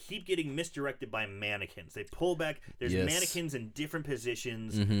 They keep getting misdirected by mannequins. They pull back. There's mannequins in different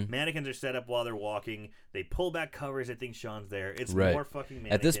positions. Mannequins are set up while they're walking. They pull back covers. They think Sean's there. It's more fucking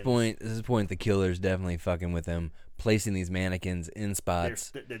mannequins. At this point, the killer's definitely fucking with them, placing these mannequins in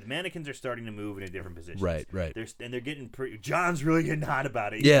spots. The mannequins are starting to move in a different position. Right. They're getting pretty. John's really getting hot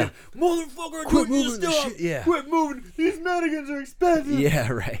about it. Yeah. Motherfucker, Quit moving moving the shit. Yeah. Quit moving. These mannequins are expensive. Yeah,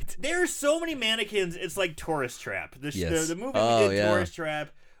 right. There's so many mannequins. It's like Tourist Trap. The movie we did, Tourist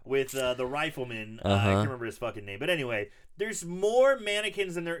Trap, with the rifleman. I can't remember his fucking name. But anyway, there's more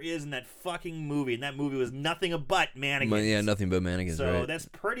mannequins than there is in that fucking movie. And that movie was nothing but mannequins. Yeah, nothing but mannequins, so right. that's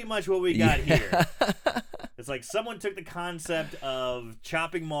pretty much what we got here. It's like someone took the concept of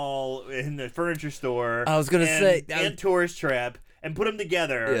Chopping Mall in the furniture store. I was going to say. And Tourist Trap. And put them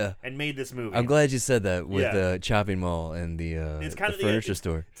together and made this movie. I'm glad you said that with the Chopping Mall and the furniture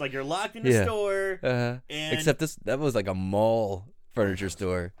store. It's like you're locked in the store. And except that was like a mall furniture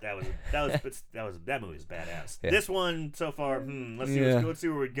store. That movie was badass. Yeah. This one so far, let's see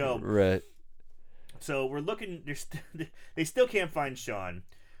where we go. Right. So we're looking. They still can't find Sean.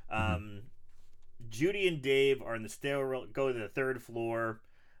 Judy and Dave are in the stairwell. Go to the third floor.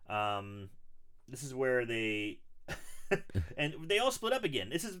 This is where they. And they all split up again.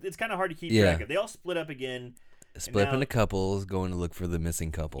 It's kind of hard to keep track of. They all split up again. Split up into couples, going to look for the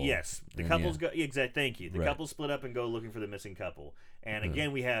missing couple. Yes, the couples go. Exactly. Thank you. The couples split up and go looking for the missing couple. And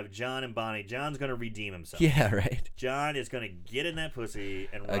again, we have John and Bonnie. John's going to redeem himself. Yeah, right. John is going to get in that pussy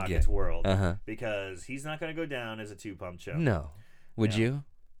and rock its world because he's not going to go down as a two-pump chump. No. Would you?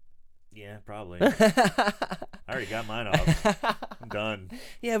 Yeah, probably. I already got mine off. I'm done.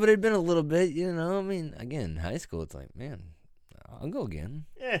 Yeah, but it'd been a little bit, I mean, again, high school, it's like, man, I'll go again.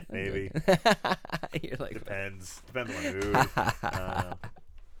 Yeah, maybe. You're like, Depends on the mood.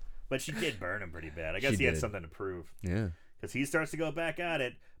 But she did burn him pretty bad. I guess he had something to prove. Yeah. Because he starts to go back at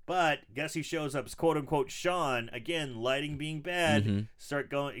it. But guess who shows up? It's quote-unquote Sean. Again, lighting being bad. Start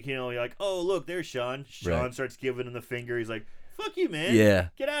going, you're like, oh, look, there's Sean. Sean starts giving him the finger. He's like, fuck you, man. Yeah.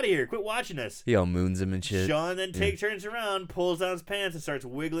 Get out of here. Quit watching us. He all moons him and shit. Sean then turns around, pulls down his pants, and starts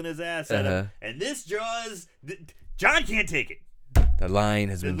wiggling his ass at him. And this draws... John can't take it. The line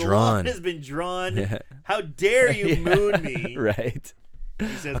has been drawn. drawn. The line has been drawn. Yeah. How dare you moon me? Right. He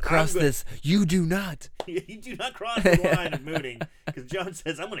says, across this, you do not. You do not cross the line of mooning. Because John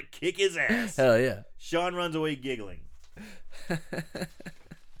says, I'm going to kick his ass. Hell yeah. Sean runs away giggling.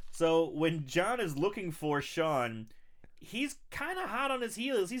 So when John is looking for Sean... He's kind of hot on his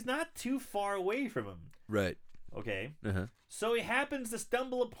heels. He's not too far away from him. Right. Okay. So he happens to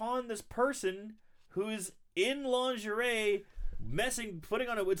stumble upon this person who's in lingerie,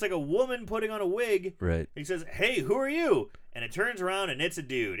 it's like a woman putting on a wig. Right. He says, "Hey, who are you?" And it turns around and it's a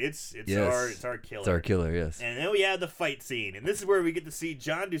dude. It's our killer. It's our killer, yes. And then we have the fight scene, and this is where we get to see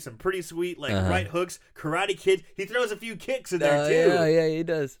John do some pretty sweet right hooks, Karate Kid. He throws a few kicks in there too. Yeah, he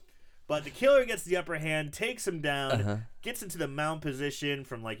does. But the killer gets the upper hand, takes him down, gets into the mount position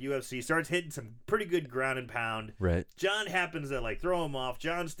from UFC, starts hitting some pretty good ground and pound. Right. John happens to throw him off.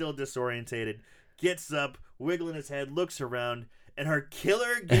 John's still disorientated, gets up, wiggling his head, looks around, and our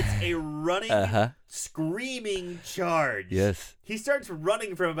killer gets a running, screaming charge. Yes. He starts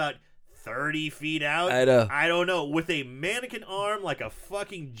running from about 30 feet out. I don't know. With a mannequin arm like a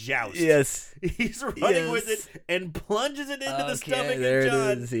fucking joust. Yes. He's running with it and plunges it into the stomach of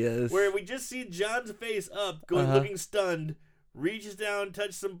John. Yes. Where we just see John's face up, looking stunned, reaches down,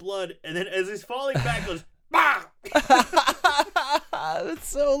 touches some blood, and then as he's falling back, goes, bah! That's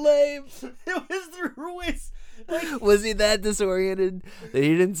so lame. It was the worst. Was he that disoriented that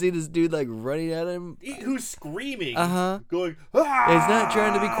he didn't see this dude running at him? Who's screaming, going, ah! He's not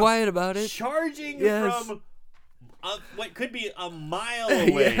trying to be quiet about it. Charging from what could be a mile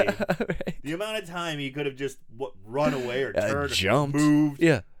away. Right. The amount of time he could have just run away or turned, jumped, moved,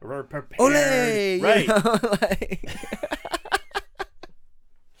 or prepared. Olé! Right.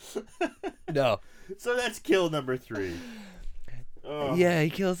 No. So that's kill number 3. Oh. Yeah,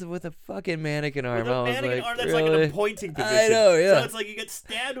 he kills it with a fucking mannequin arm. With a I was mannequin like, arm that's really? like in a pointing position. I know, yeah. So it's like you get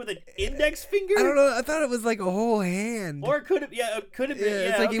stabbed with an index finger? I don't know. I thought it was like a whole hand. Or it could have, it could have been,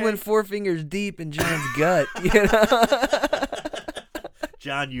 it's like okay. he went 4 fingers deep in John's gut, you know?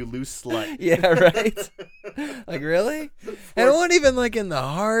 John, you loose slut. Yeah, right? Like, really? And it wasn't even like in the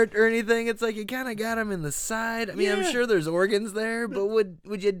heart or anything. It's like you kind of got him in the side. I mean, I'm Yeah. sure there's organs there, but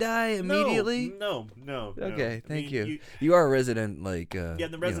would you die immediately? No. Okay, thank I mean, you. You are a resident, like, Yeah,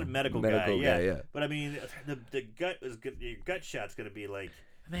 the resident medical guy, yeah. But I mean, the gut is good. Your gut shot's gonna be like.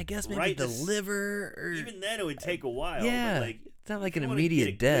 I mean, I guess maybe right the to liver or... Even then, it would take a while. Yeah, but like, it's not like if an you wanna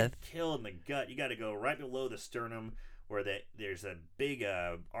immediate get a death. good kill in the gut. You got to go right below the sternum, where there's a big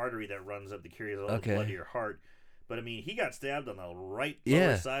artery that runs up that carries all the blood to your heart. But I mean, he got stabbed on the right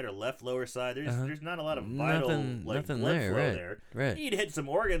lower side or left lower side. There's not a lot of vital nothing blood there, flow right, there. right. You'd hit some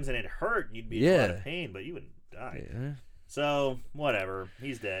organs and it hurt, and you'd be in a lot of pain, but you wouldn't die. Yeah. So whatever,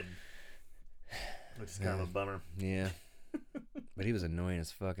 he's dead, which is kind of a bummer. Yeah. But he was annoying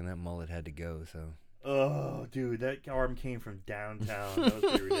as fuck, and that mullet had to go, so... Oh, dude, that arm came from downtown. That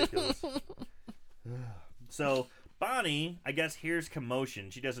was pretty ridiculous. So, Bonnie, I guess, hears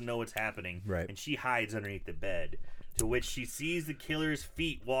commotion. She doesn't know what's happening. Right. And she hides underneath the bed, to which she sees the killer's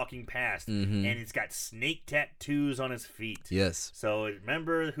feet walking past, Mhm. and it's got snake tattoos on his feet. Yes. So,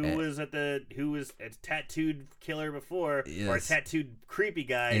 remember who was a tattooed killer before, or a Yes. tattooed creepy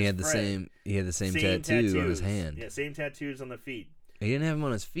guy? And he had Fred. the same tattoo on his hand. Yeah, same tattoos on the feet. He didn't have them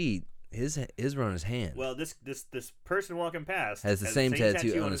on his feet. His were on his hand. Well, this person walking past has the same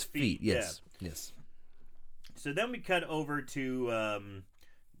tattoo on his feet. Yes. Yeah. Yes. So then we cut over to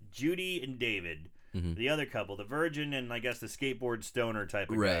Judy and David, the other couple, the virgin and I guess the skateboard stoner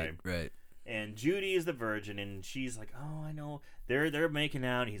type of guy. Right. And Judy is the virgin, and she's like, "Oh, I know they're making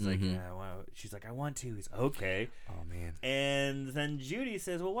out." He's like, "Yeah, well," she's like, "I want to." He's okay. Oh man. And then Judy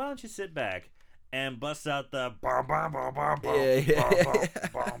says, "Well, why don't you sit back?" And busts out the bum bum bum bum bum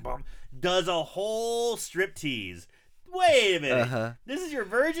bum bum. Does a whole striptease. Wait a minute. This is your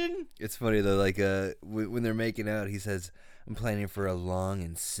virgin? It's funny though, like when they're making out, he says, "I'm planning for a long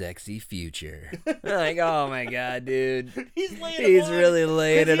and sexy future." Like, oh my god, dude. He's really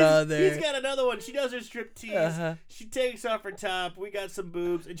laying it on there. He's got another one. She does her striptease. She takes off her top. We got some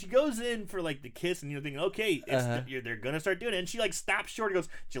boobs, and she goes in for like the kiss, and you're thinking, okay, they're gonna start doing it. And she like stops short and goes,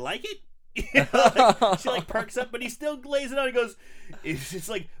 "Did you like it?" She like perks up, but he still glazes it on. He goes, "It's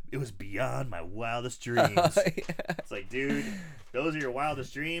like it was beyond my wildest dreams." It's like, dude, those are your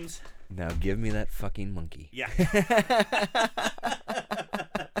wildest dreams. Now give me that fucking monkey. Yeah.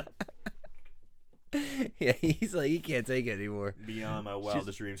 Yeah, he's like, he can't take it anymore. Beyond my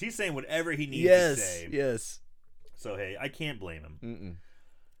wildest dreams. He's saying whatever he needs to say. Yes. So hey, I can't blame him. Mm-mm.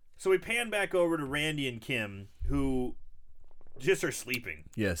 So we pan back over to Randy and Kim, who just are sleeping.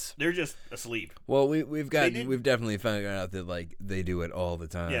 Yes. They're just asleep. Well, we've definitely found out that like they do it all the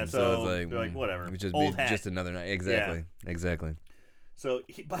time. Yeah, so it's they're like, whatever. It would just Old be hat. just another night. Exactly. Yeah. Exactly. So,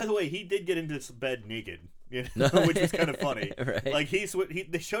 by the way, he did get into this bed naked, you know, which was kind of funny. Right. Like they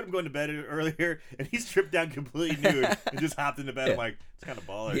showed him going to bed earlier, and he stripped down completely nude and just hopped into bed. I'm like, it's kind of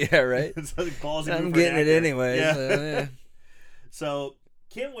baller. Yeah, right. It's like ballsy I'm move for an getting it actor. anyway. Yeah. So, yeah. So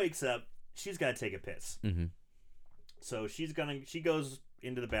Kim wakes up. She's got to take a piss. Mm-hmm. So she goes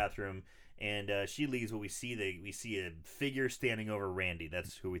into the bathroom, and she leaves. But we see a figure standing over Randy.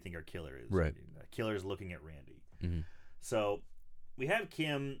 That's who we think our killer is. Right. Killer's looking at Randy. Mm-hmm. So we have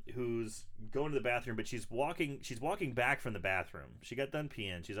Kim, who's going to the bathroom, but she's walking back from the bathroom. She got done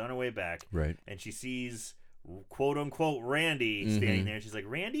peeing. She's on her way back. Right. And she sees, quote unquote, Randy standing there. She's like,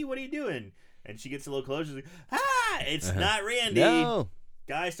 "Randy, what are you doing?" And she gets a little closer. She's like, "Ah, it's not Randy." No.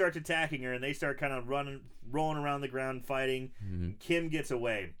 Guys start attacking her, and they start kind of rolling around the ground, fighting. Mm-hmm. Kim gets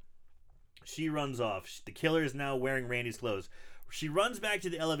away. She runs off. The killer is now wearing Randy's clothes. She runs back to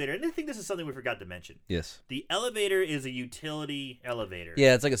the elevator, and I think this is something we forgot to mention. Yes. The elevator is a utility elevator.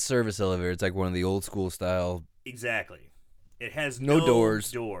 Yeah, it's like a service elevator. It's like one of the old school style. Exactly. It has No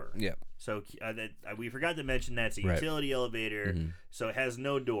doors. Door. Yeah. So we forgot to mention that's a utility elevator, so it has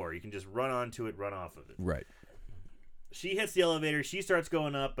no door. You can just run onto it, run off of it. Right. She hits the elevator. She starts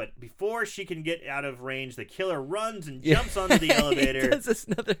going up, but before she can get out of range, the killer runs and jumps onto the elevator. It's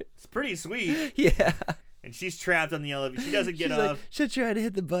pretty sweet. Yeah. And she's trapped on the elevator. She doesn't get She's off. like, she'll try to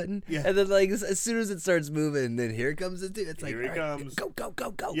hit the button. Yeah. And then, like, as soon as it starts moving, then here comes it, too. It's like, Here it all right, comes. Go, go,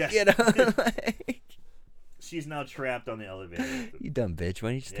 go, go. Yeah. You know? Like, She's now trapped on the elevator. you dumb bitch. Why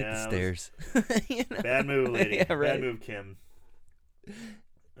don't you just take the stairs? You know? Bad move, lady. Yeah, right. Bad move, Kim.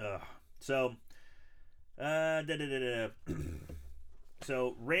 Ugh. So,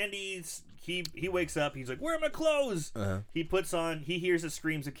 So Randy's he wakes up. He's like, "Where are my clothes?" He hears the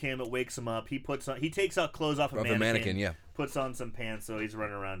screams of Kim. It wakes him up. He takes out clothes off a mannequin. Yeah. Puts on some pants, so he's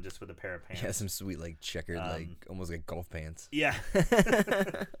running around just with a pair of pants. Yeah, some sweet like checkered almost like golf pants. Yeah.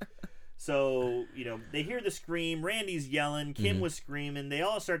 So, they hear the scream. Randy's yelling. Kim was screaming. They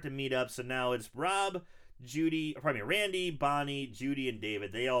all start to meet up. So now it's Randy, Bonnie, Judy, and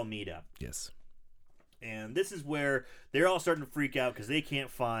David. They all meet up. Yes. And this is where they're all starting to freak out because they can't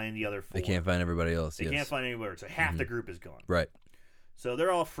find the other 4. They can't find everybody else. They can't find anywhere. So half the group is gone. Right. So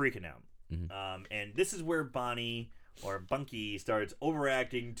they're all freaking out. And this is where Bonnie or Bunky starts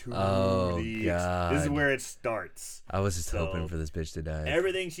overacting to the God. This is where it starts. I was just hoping for this bitch to die.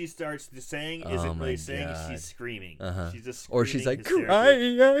 Everything she starts saying isn't really saying. She's screaming. She's just screaming. Or she's like, hysterically.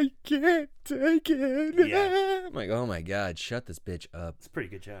 crying, I can't take it. Yeah. I'm like, oh my God, shut this bitch up. It's a pretty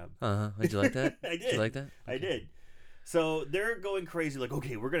good job. Did you like that? I did. Did you like that? I did. So they're going crazy, like,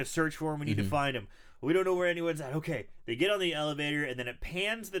 okay, we're going to search for him. We need to find him. We don't know where anyone's at. Okay. They get on the elevator, and then it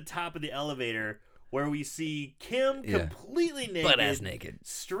pans to the top of the elevator where we see Kim completely naked. Butt-ass naked.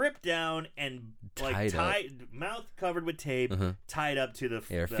 Stripped down and mouth covered with tape, tied up to the...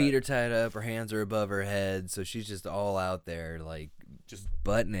 Yeah, her feet are tied up, her hands are above her head, so she's just all out there, like, just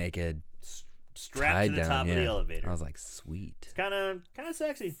butt naked. Strapped to the top of the elevator. I was like, sweet. It's kind of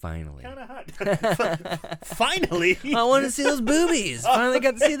sexy. Finally. Kind of hot. Finally. I want to see those boobies. Finally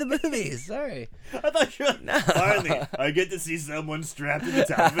got to see the boobies. Sorry. I thought you were finally, I get to see someone strapped to the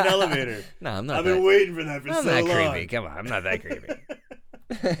top of an elevator. No, I'm not. I've been waiting for that for so long. I'm not creepy. Come on, I'm not that creepy.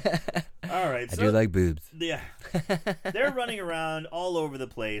 All right. I do like boobs. Yeah. They're running around all over the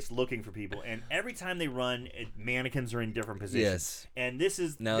place looking for people, and every time they run, mannequins are in different positions. Yes. And this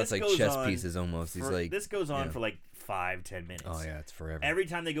it's like chess pieces almost. This goes on for like 5-10 minutes. Oh yeah, it's forever. Every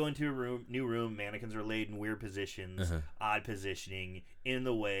time they go into a new room, mannequins are laid in weird positions, odd positioning, in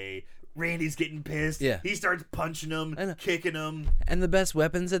the way. Randy's getting pissed. Yeah. He starts punching them, kicking them. And the best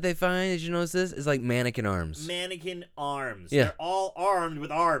weapons that they find, did you notice this, is like mannequin arms. Mannequin arms. Yeah. They're all armed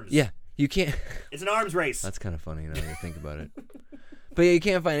with arms. Yeah. You can't. It's an arms race. That's kind of funny now that you think about it. But yeah, you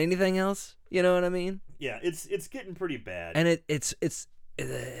can't find anything else. You know what I mean? Yeah, it's getting pretty bad. And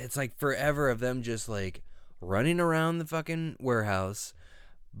it's like forever of them just like running around the fucking warehouse,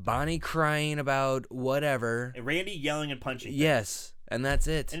 Bonnie crying about whatever, and Randy yelling and punching. Yes, and that's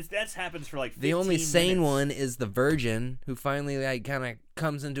it. And that happens for like 15 the only sane minutes. one is the virgin, who finally like kind of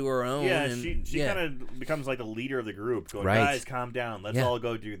comes into her own. Yeah, and, she kind of becomes like the leader of the group, going, Right. guys, calm down. Let's all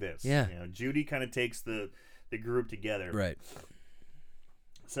go do this. Yeah. Judy kind of takes the group together. Right.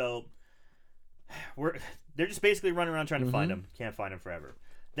 So they're just basically running around trying to find him. Can't find him forever.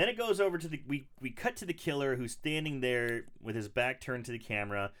 Then it goes over to we cut to the killer, who's standing there with his back turned to the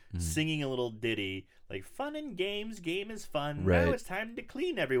camera, singing a little ditty like "Fun and games, game is fun. Right. Now it's time to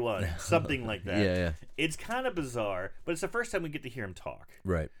clean everyone." Something like that. Yeah. It's kind of bizarre, but it's the first time we get to hear him talk.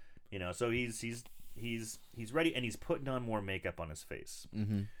 Right. So he's ready, and he's putting on more makeup on his face.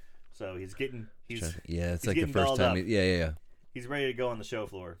 Mm-hmm. So it's like the first dolled time. up. Yeah. He's ready to go on the show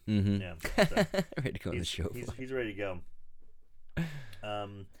floor. Mm-hmm. Yeah. So ready to go on the show floor. He's ready to go.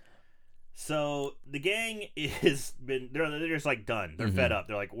 So the gang they're just like done. They're fed up.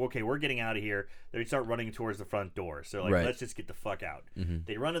 They're like, okay, we're getting out of here. They start running towards the front door. So like, let's just get the fuck out.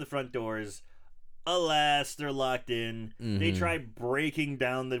 They run to the front doors. Alas, they're locked in. They try breaking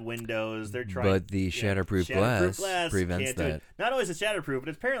down the windows. They're trying, but the shatterproof glass prevents that. Not only is it shatterproof, but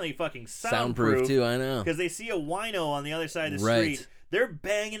it's apparently fucking soundproof too. I know, because they see a wino on the other side of the Right. street. They're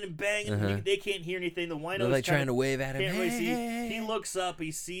banging and banging. They can't hear anything. The wino's they're like trying to wave at him. Can't really see. Hey. He looks up.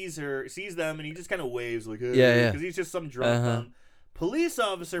 He sees them, and he just kind of waves like, hey, Yeah. because he's just some drunk bum. Police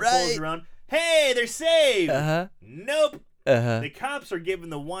officer Right. pulls around. Hey, they're saved. Nope. Uh-huh. The cops are giving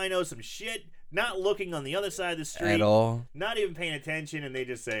the wino some shit, not looking on the other side of the street At all. not even paying attention, and they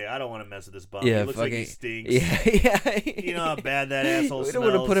just say, "I don't want to mess with this bum. Yeah, he looks like he stinks. Yeah. You know how bad that asshole We smells. don't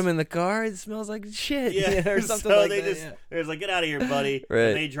want to put him in the car. It smells like shit. Yeah, or something so like they that. they're just like, get out of here, buddy. Right.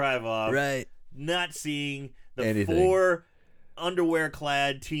 And they drive off. Right. Not seeing the Anything. 4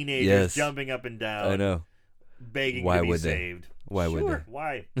 underwear-clad teenagers Yes. jumping up and down. I know. Begging Why to be would they? saved. Why would Sure, they?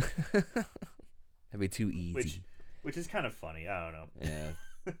 Why? That'd be too easy. Which is kind of funny. I don't know. Yeah.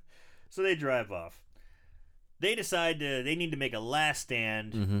 So they drive off. They decide they need to make a last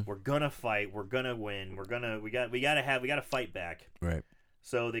stand. We're gonna fight. We're gonna win. We gotta fight back. Right.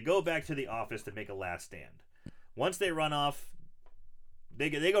 So they go back to the office to make a last stand. Once they run off, they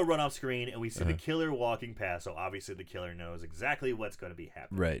go run off screen, and we see the killer walking past. So obviously the killer knows exactly what's going to be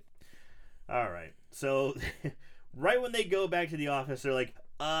happening. Right. All right. So right when they go back to the office, they're like,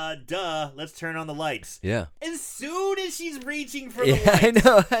 duh, let's turn on the lights. Yeah. As soon as she's reaching for the Yeah,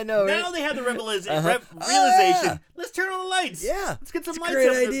 lights. I know. Now Right? they have the realization. Yeah. Let's turn on the lights. Yeah. Let's get some It's a lights great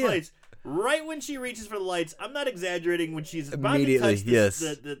up in this idea. place. Right when she reaches for the lights, I'm not exaggerating, when she's about to Immediately, touch yes.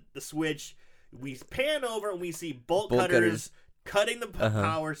 the switch, we pan over and we see bolt Bolt cutters cutters. cutting the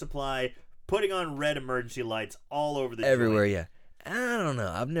power supply, putting on red emergency lights all over the Everywhere, joint. yeah. I don't know.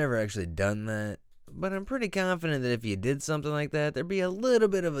 I've never actually done that. But I'm pretty confident that if you did something like that, there'd be a little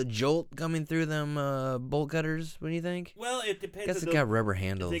bit of a jolt coming through them bolt cutters. What do you think? Well, it depends. I guess if it got rubber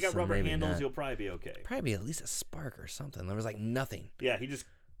handles. If they got so rubber maybe handles, not. you'll probably be okay. Probably at least a spark or something. There was like nothing. Yeah, he just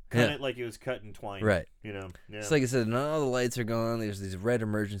cut Yeah. it like it was cut in twine. Right. You know. Yeah. It's like I said, all the lights are gone. There's these red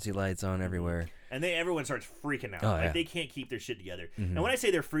emergency lights on everywhere. And everyone starts freaking out. Oh, Like yeah. they can't keep their shit together. Mhm. And when I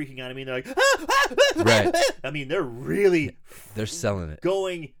say they're freaking out, I mean they're like, Right. I mean they're really They're selling it.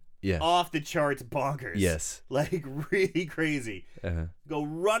 going Yeah. off the charts bonkers. Yes. Like really crazy. Uh-huh. Go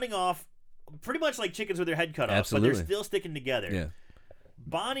running off pretty much like chickens with their head cut off, but Absolutely. they're still sticking together. Yeah.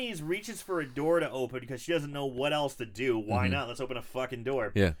 Bonnie's reaches for a door to open because she doesn't know what else to do. Why not? Let's open a fucking door.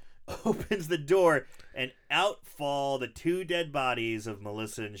 Mm-hmm. Yeah. Opens the door, and out fall the two dead bodies of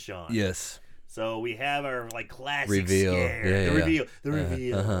Melissa and Sean. Yes. So we have our like classic Reveal. scare. Yeah, the yeah. reveal. The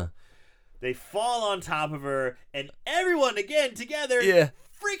reveal. Uh-huh. They fall on top of her, and everyone again together, Yeah.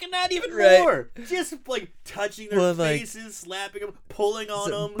 freaking out even Right. more. Just like touching their Well, like- faces, slapping them, pulling on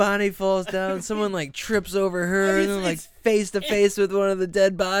So them. Bonnie falls down. Someone like trips over her, It's- and then like it's- face to face with one of the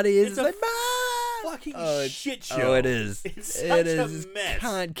dead bodies. It's It's a like, "Mom!" fucking Oh, shit show. Oh, it is. It's It such is a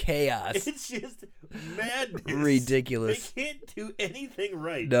mess. chaos. It's just madness. Ridiculous. They can't do anything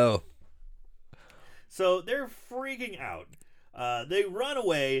right. No. So they're freaking out. They run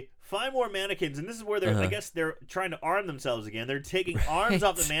away, find more mannequins, and this is where they're, I guess they're trying to arm themselves again. They're taking arms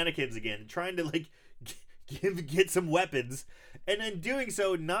off the mannequins again, trying to like get some weapons, and in doing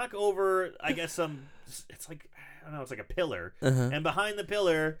so, knock over, I guess, it's like, I don't know, it's like a pillar, and behind the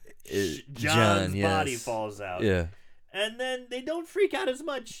pillar, John's John, body yes. falls out. Yeah. And then they don't freak out as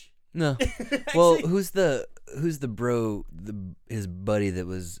much. No. Actually, Well, who's the bro? His buddy that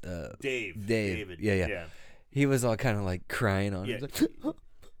was Dave. David. David. Yeah. He was all kind of like crying on. Yeah. Him. He's like,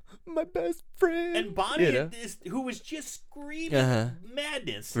 my best friend. And Bonnie, You know? who was just screaming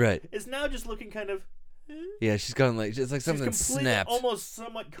madness, Right. is now just looking kind of. Yeah, she's gone like it's like She's something completely, snapped. almost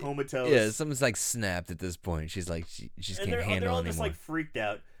somewhat comatose. Yeah, something's like snapped at this point. She's like she just and can't they're handle all anymore. just like freaked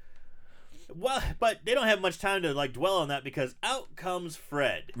out. Well, but they don't have much time to like dwell on that because out comes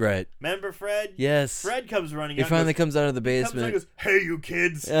Fred. Right. Remember Fred? Yes. Fred comes running He out. finally and comes out of the goes, comes out and basement. goes, "Hey, you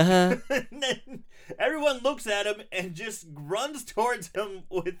kids!" Uh-huh. And then everyone looks at him and just runs towards him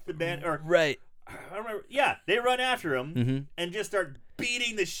with the band. Or Right. I remember. Yeah, they run after him Mhm. and just start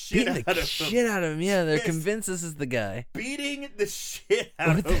beating the shit Beating out the of shit him. out of him. Yeah, they're Yes. convinced this is the guy. Beating the shit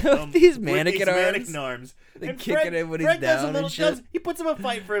out With of the- him these with mannequin arms. mannequin arms. They And kicking Fred, him when he's Fred does a down little, and shit. he puts him a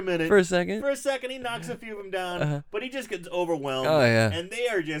fight for a minute. For a second. For a second, he knocks a few of them down, Uh-huh. but he just gets overwhelmed. Oh, yeah. And they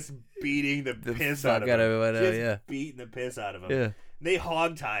are just beating the piss fuck out of out him. of him, I know, Just yeah. beating the piss out of him. Yeah. They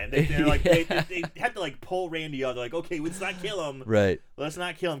hog tie him. They're like, they have to like pull Randy off. They're like, okay, let's not kill him. Right. Let's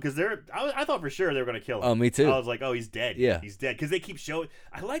not kill him because I thought for sure they were gonna kill him. Oh, me too. I was like, oh, he's dead. Yeah. he's dead because they keep showing.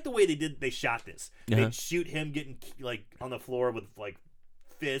 I like the way they shot this. Uh-huh. They'd shoot him getting like on the floor with like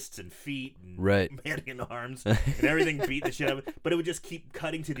fists and feet and Right. mannequin arms and everything beating the shit out of it. But it would just keep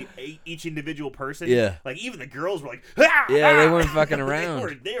cutting to each individual person. Yeah. Like even the girls were like, ah, Yeah, they ah!" weren't fucking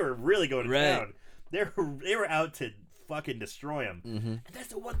around. They were really going to Right. town. They were out to fucking destroy him. Mm-hmm. And that's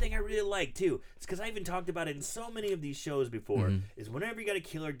the one thing I really like too. It's because I even talked about it in so many of these shows before. Is whenever you got a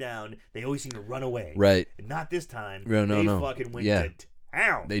killer down, they always seem to run away. Right. And not this time. No, they no. fucking went Yeah. to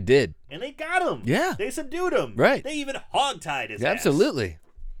town. They did. And they got him. Yeah. They subdued him. Right. They even hogtied his ass. Absolutely.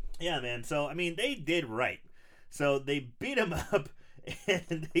 Yeah, man. So I mean, they did right. So they beat him up,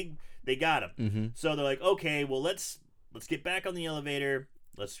 and they got him. Mm-hmm. So they're like, okay, well let's get back on the elevator.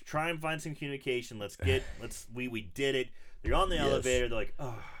 Let's try and find some communication. We did it. They're on the Yes. elevator. They're like,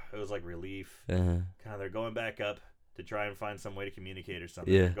 oh, it was like relief. Uh-huh. Kind of, they're going back up to try and find some way to communicate or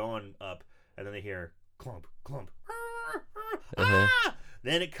something. Yeah. They're going up, and then they hear clump, clump. Uh-huh. Ah!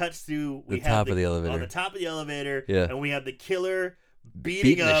 Then it cuts to The top of the elevator. On the top of the elevator, Yeah. and we have the killer beating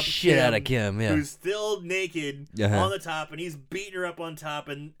Beating the up shit out of Kim, yeah. who's still naked Uh-huh. on the top, and he's beating her up on top,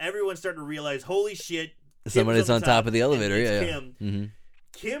 and everyone's starting to realize, holy shit, Kim's Somebody's on top of the and elevator. it's Yeah. Kim. Mm-hmm.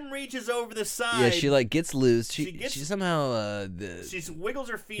 Kim reaches over the side. Yeah, she like gets loose. She gets- somehow She wiggles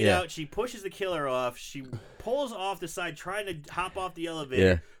her feet Yeah. out. She pushes the killer off. She pulls off the side, trying to hop off the elevator.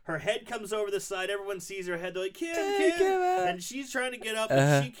 Yeah. Her head comes over the side. Everyone sees her head. They're like, Kim, Hey, Kim. Kim. And she's trying to get up,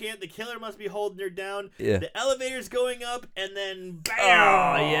 but she can't. The killer must be holding her down. Yeah. The elevator's going up, and then bam!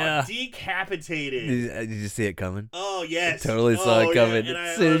 Oh, yeah. Decapitated. Did you see it coming? Oh, yes. Totally saw it coming. And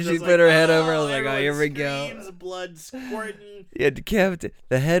As soon as was she just put her head over, I was like, everyone oh, here we go. screams, blood squirting. Yeah, decapitated.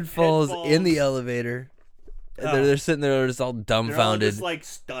 The head falls in the falls. elevator. And Oh. they're sitting there just all They're all dumbfounded. just like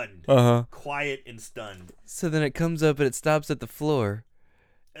stunned. Uh-huh. Quiet and stunned. So then it comes up and it stops at the floor.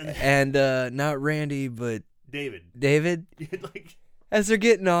 And And not Randy, but David. David. like, As they're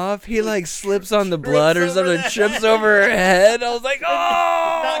getting off, he like slips on the Trips blood or over something, the trips head. over her head. I was like,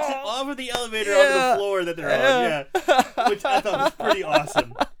 oh! knocks it off of the elevator Yeah. onto the floor that they're on. Yeah. Which I thought was pretty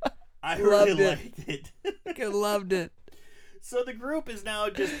awesome. I really Loved it. liked it. I loved it. So the group is now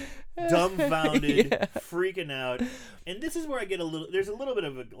just dumbfounded, Yeah. freaking out. And this is where I get there's a little bit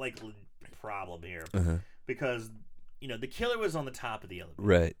of a like problem here. Uh-huh. Because, you know, the killer was on the top of the elevator.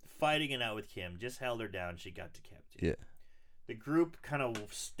 Right. Fighting it out with Kim. Just held her down. She got decapitated. Yeah. The group kind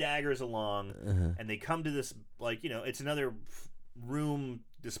of staggers along, Uh-huh. and they come to this, like, you know, it's another room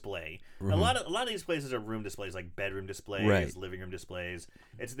display. Mhm. A lot of these places are room displays, like bedroom displays, Right. living room displays.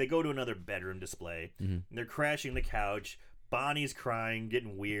 They go to another bedroom display, Mhm. and they're crashing the couch. Bonnie's crying,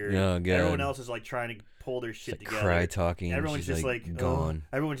 getting weird. Oh, God. Everyone else is like trying to pull their shit Like together. cry talking. Everyone's She's just like, oh, gone.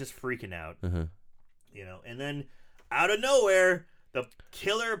 everyone's just freaking out, Uh-huh. you know. And then out of nowhere, the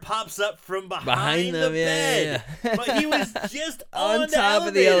killer pops up from behind the them, bed. yeah. But he was just On the top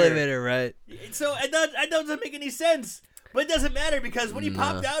of the elevator, right? So that doesn't make any sense. But it doesn't matter because when he No.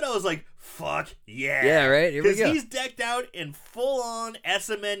 popped out, I was like, fuck yeah. Yeah, right? Here we go. he's decked out in full-on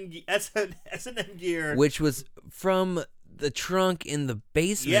S&M gear. Which was from the trunk in the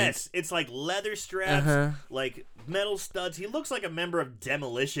basement. Yes, it's like leather straps, Uh-huh. like metal studs. He looks like a member of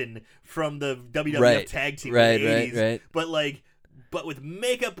Demolition from the WWF Right. tag team Right, in the 80s. right. But with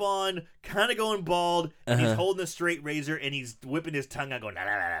makeup on, kind of going bald, and he's Uh-huh. holding a straight razor, and he's whipping his tongue out going, "La,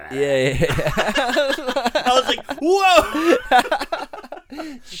 la, la, la, la." Yeah. I was like, whoa!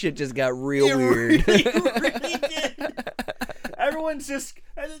 Shit just got real It weird. really did. Everyone's just,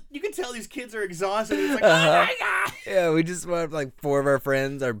 you can tell these kids are exhausted. It's like, Uh-huh. oh my God! Yeah, we just found like 4 of our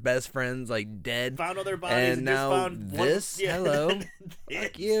friends, our best friends, like dead. Found all their bodies And and, now just found this? one. Yeah. Hello? This.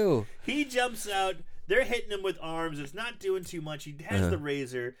 Fuck you. He jumps out. They're hitting him with arms. It's not doing too much. He has Uh-huh. the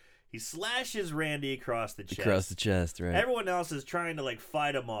razor. He slashes Randy across the chest. Across the chest, right? Everyone else is trying to like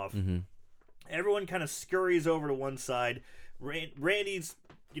fight him off. Mm-hmm. Everyone kind of scurries over to one side. Randy's,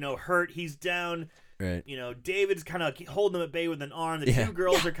 hurt. He's down. Right. David's kind of holding him at bay with an arm. The Yeah. two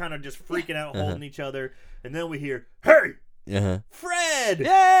girls are kind of just freaking out, holding each other. And then we hear, "Hey, Uh-huh. Fred!"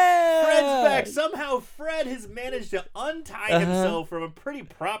 Yeah! Fred's back. Somehow Fred has managed to untie himself from a pretty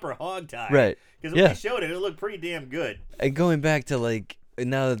proper hog tie. Right. Because when Yeah. they showed it, it looked pretty damn good. And going back to like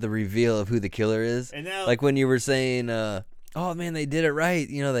now that the reveal of who the killer is, And now, like when you were saying, oh man, they did it right.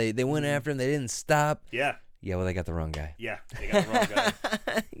 They went after him. They didn't stop. yeah, Yeah, well, they got the wrong guy. they got the wrong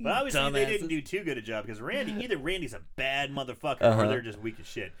guy. But obviously, they Dumbasses. didn't do too good a job because either Randy's a bad motherfucker Uh-huh. or they're just weak as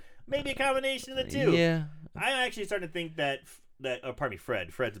shit. Maybe a combination of the two. Yeah. I'm actually starting to think that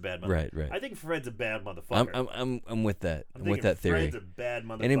Fred's a bad motherfucker. Right. I think Fred's a bad motherfucker. I'm with that. I'm with thinking that theory. Fred's a bad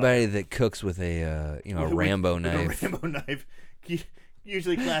motherfucker. Anybody that cooks with a a With- Rambo with knife, a Rambo knife,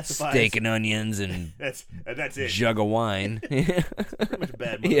 usually classifies. steak and onions, and That's it. jug of wine. Pretty much a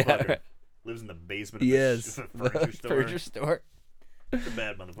bad Yeah, motherfucker. right. Lives in the basement of Yes. a furniture store. Furniture store. It's a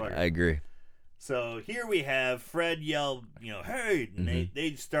bad motherfucker. I agree. So here we have Fred yell, "Hey!" And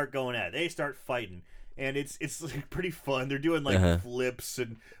they start going at it. They start fighting, and it's like pretty fun. They're doing like Uh-huh. flips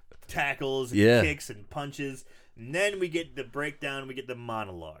and tackles and Yeah. kicks and punches. And then we get the breakdown. We get the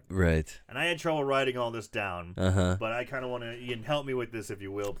monologue. Right. And I had trouble writing all this down, Uh-huh. but I kind of want to. Ian, help me with this if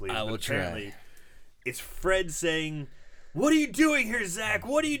you will, please. I will But try. apparently, it's Fred saying, "What are you doing here, Zach?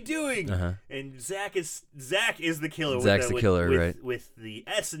 What are you doing?" Uh-huh. And Zach is the killer. Zach's with the killer, right. With the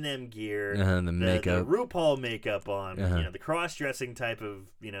S&M gear, The makeup. the RuPaul makeup on, Uh-huh. the cross-dressing type of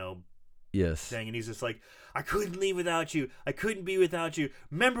Yes. thing, and he's just like, "I couldn't leave without you. I couldn't be without you.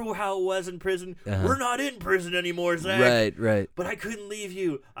 Remember how it was in prison? Uh-huh. We're not in prison anymore, Zach. Right. But I couldn't leave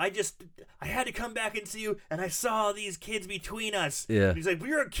you. I had to come back and see you, and I saw these kids between us." Yeah. And he's like, "But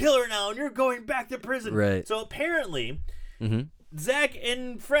you're a killer now, and you're going back to prison." Right. So apparently, Mm-hmm. Zach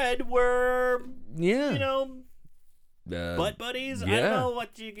and Fred were, Yeah. butt buddies. I yeah. don't know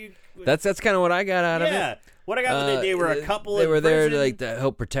what you That's kind of what I got out of it. yeah. What I got was they were a couple. They in were there prison. to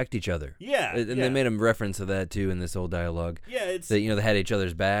help protect each other. Yeah, And they made a reference to that too in this whole dialogue. Yeah, it's That they had each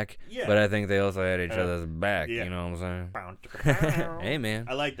other's back. Yeah. But I think they also had each other's back. yeah. You know what I'm saying? Hey man,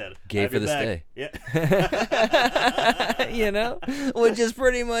 I like that. gay Have for your the back. stay. Yeah. Which is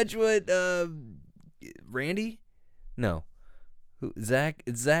pretty much what Randy? No, Zach?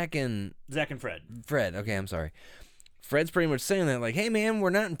 It's Zach and Zach and Fred. Fred. Okay, I'm sorry. Fred's pretty much saying that, like, hey man, we're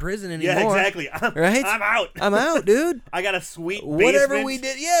not in prison anymore. Yeah, exactly. Right? I'm out. I'm out, dude. I got a sweet Whatever basement.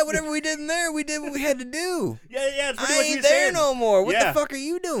 we did in there, we did what we had to do. Yeah, it's pretty I much ain't what there he's saying. no more. What Yeah. the fuck are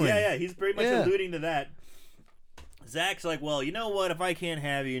you doing? Yeah, he's pretty much Yeah. alluding to that. Zach's like, well, you know what? If I can't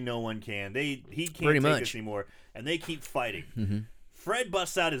have you, no one can. He can't Pretty take much. this anymore, and they keep fighting. Mm-hmm. Fred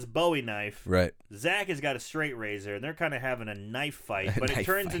busts out his Bowie knife. Right. Zach has got a straight razor, and they're kind of having a knife fight, but it Knife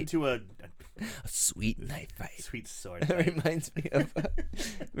turns fight. into a A sweet knife fight. sweet sword That fight. reminds me of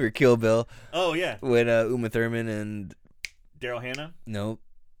we were Kill Bill Oh yeah, when Uma Thurman and Daryl Hannah. no,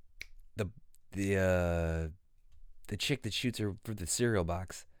 the chick that shoots her for the cereal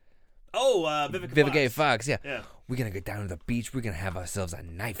box. Oh, Vivica Fox. Yeah. Yeah, We're gonna go down to the beach. We're gonna have ourselves a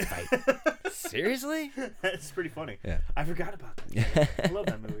knife fight. Seriously? that's pretty funny. Yeah. I forgot about that. I love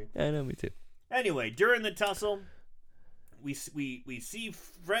that movie. I know, me too. Anyway, during the tussle, we see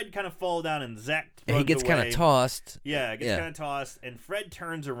Fred kind of fall down, and Zach He runs gets kind away. of tossed. Yeah, gets Yeah. kind of tossed, and Fred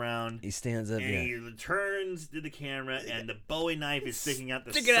turns around. He stands up. And Yeah. he turns to the camera, and the Bowie knife is sticking out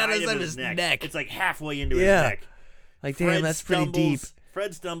the Sticking side out of his his neck. neck. It's like halfway into Yeah. his neck. Like, damn, that's pretty deep.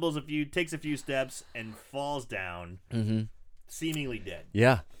 Fred stumbles takes a few steps, and falls down, Mm-hmm. seemingly dead.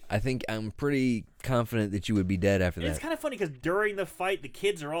 Yeah. I'm pretty confident that you would be dead after And it's that. kind of funny because during the fight, the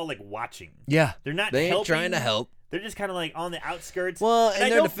kids are all like watching. Yeah. They're not. They ain't helping. trying to help. They're just kind of like on the outskirts. Well, and I in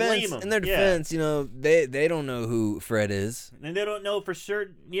their don't blame defense, them. Yeah. they don't know who Fred is. And they don't know for sure.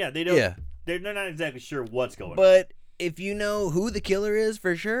 Yeah, they don't. Yeah. They're not exactly sure what's going on. But if you know who the killer is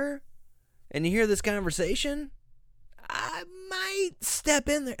for sure, and you hear this conversation, I might step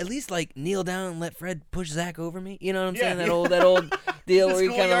in there, at least like kneel down and let Fred push Zach over me. You know what I'm Yeah. saying? That old deal The where you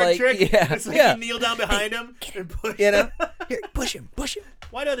kind of schoolyard like, trick. yeah, It's like yeah, you kneel down behind him and push. you know, here, push him.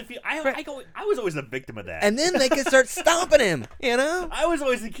 Why do they feel? I was always a victim of that. And then they can start stomping him, you know? I was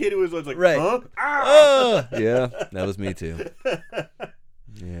always the kid who was always like, Right. huh? Ah! Oh, yeah, that was me too.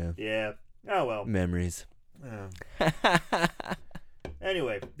 Yeah, Yeah. Oh well. memories.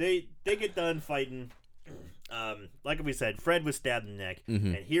 Anyway, they get done fighting. Like we said, Fred was stabbed in the neck,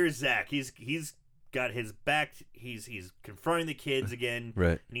 Mhm. and here's Zach. He's got his back. He's confronting the kids again.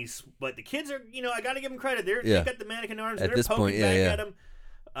 Right. And but the kids are, I got to give them credit. They Yeah. got the mannequin arms. At They're this poking point, yeah, back yeah. at him.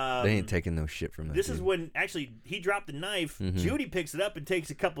 They ain't taking no shit from that. This is dude. when actually he dropped the knife. Mhm. Judy picks it up and takes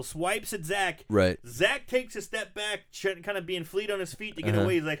a couple swipes at Zach. Right. Zach takes a step back, kind of being fleet on his feet to get Uh-huh.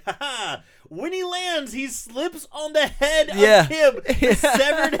 away. He's like, ha! When he lands, he slips on the head Yeah. of Kim, Yeah. his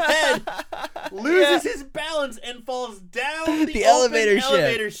severed head, loses his balance, and falls down the elevator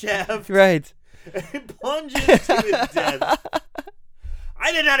elevator shaft Right. and plunges to his death.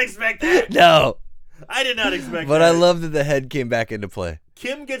 I did not expect that. No. I did not expect But that. I love that the head came back into play.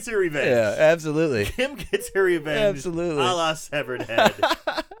 Kim gets her revenge. Yeah, absolutely. Kim gets her revenge. Absolutely. A la severed head.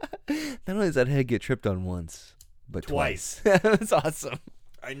 Not only does that head get tripped on once, but Twice. That's awesome.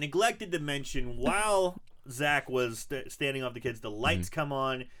 I neglected to mention while Zach was standing off the kids, the lights come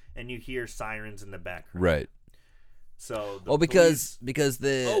on and you hear sirens in the background. Right. So, Well, because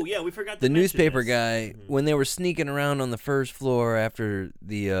the oh yeah, we forgot to the mention newspaper this. guy, when they were sneaking around on the first floor after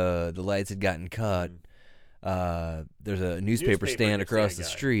the lights had gotten cut, there's a newspaper stand across the guy.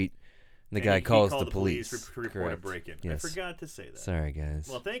 street. And the And guy he calls called the police. to report a Correct. break-in. Yes. I forgot to say that. Sorry, guys.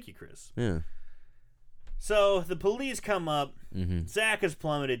 Well, thank you, Chris. Yeah. So the police come up. Mm-hmm. Zach is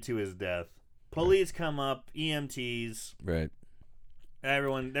plummeted to his death. Police come up. EMTs. Right.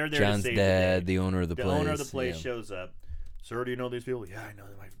 Everyone. They're there John's to save dad, the the owner of the day. place. The owner of the place yeah. shows up. Sir, do you know these people? Yeah, I know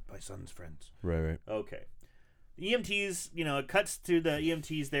them. My son's friends. Right. Okay. The EMTs, it cuts to the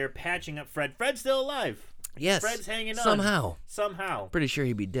EMTs there patching up Fred. Fred's still alive. Yes. Fred's hanging on. Somehow. Pretty sure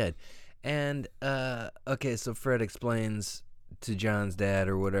he'd be dead. And, okay, so Fred explains to John's dad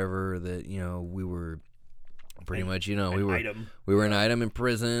or whatever that, we were pretty much, we were Item. we were an item in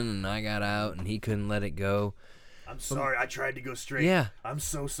prison and I got out and he couldn't let it go. I'm sorry. I tried to go straight. Yeah. I'm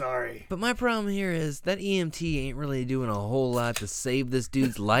so sorry. But my problem here is that EMT ain't really doing a whole lot to save this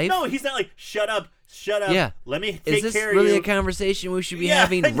dude's life. No, he's not like, shut up, Shut up. Yeah. Let me Is take this care really of you. a conversation we should be Yeah,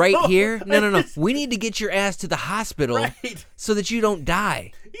 having I right know. here? No. We need to get your ass to the hospital Right. so that you don't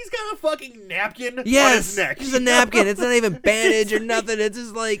die. He's got a fucking napkin on Yes, his neck. it's a napkin. It's not even bandage or nothing. It's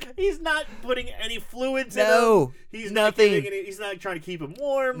just like He's not putting any fluids No, in him. He's nothing. Not giving he's not trying to keep him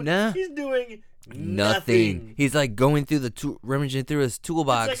warm. Nah. He's doing nothing. He's like going through rummaging through his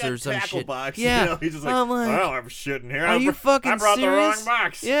toolbox It's like or a some tackle shit. box. Yeah, You know? He's just like, I'm like, I don't have shit in here. are you fucking I brought serious? the wrong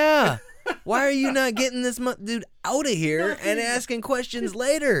box. Yeah. Why are you not getting this dude out of here and Nothing. asking questions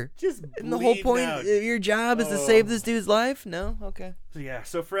later? Just And the whole bleeding point out. of your job is to save this dude's life? No? Okay. Yeah,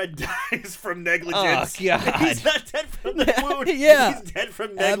 so Fred dies from negligence. Oh, God. He's not dead from the wound. Yeah. He's dead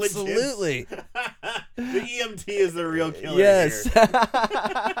from negligence. Absolutely. The EMT is the real killer Yes. here.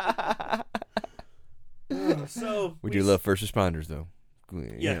 So We do love first responders, though.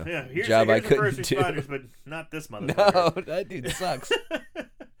 You Yeah, know, yeah. Here's, job here's I the first couldn't do. responders, but not this motherfucker. No, that dude sucks.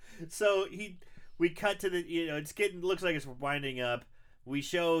 So we cut to the, looks like it's winding up. We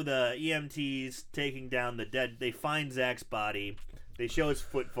show the EMTs taking down the dead. They find Zach's body. They show his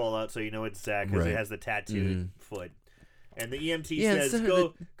foot fall out, so you know it's Zach because Right. it has the tattooed foot. And the EMT Yeah, says,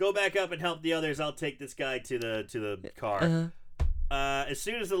 so "Go back up and help the others. I'll take this guy to the car." As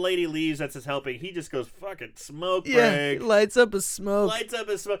soon as the lady leaves, that's his helping. He just goes, "Fucking smoke Yeah, break." lights up a smoke. Lights up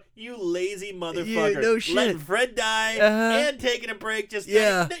his smoke. You lazy motherfucker. no shit. Letting Fred die and taking a break. Just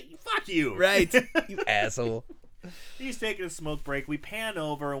Yeah. fuck you. Right. You asshole. He's taking a smoke break. We pan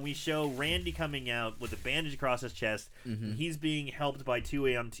over and we show Randy coming out with a bandage across his chest. Mm-hmm. He's being helped by two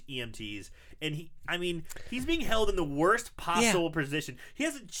EMTs. And he's being held in the worst possible position. He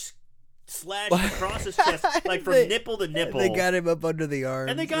has a slash across his chest, like from nipple to nipple. They got him up under the arm.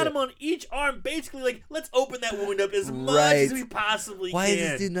 And they got him on each arm, basically like, let's open that wound up as much Right. as we possibly Why can. is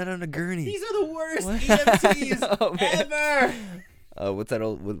this dude not on a gurney? These are the worst What? EMTs I know, man. ever. What's that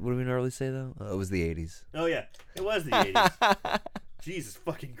old? What do we normally say though? It was the 80s. Oh yeah, it was the 80s. Jesus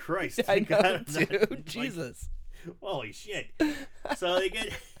fucking Christ! I Thank God know, I'm not, dude. like, Jesus. holy shit! So they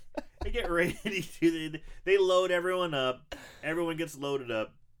get ready to they load everyone up. Everyone gets loaded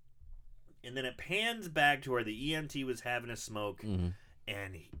up, and then it pans back to where the EMT was having a smoke,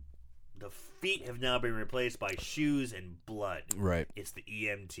 and the feet have now been replaced by shoes and blood. Right. It's the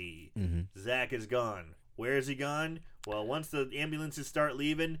EMT. Zach is gone. Where is he gone? Well, once the ambulances start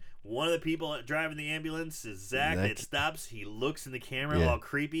leaving, one of the people driving the ambulance is Zach. It stops. He looks in the camera all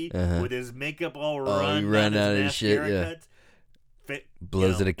creepy with his makeup all run, he ran out of his his shit, mascara cut.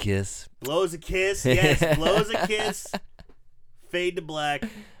 Blows it a kiss. Blows a kiss. Yes, blows a kiss. Fade to black.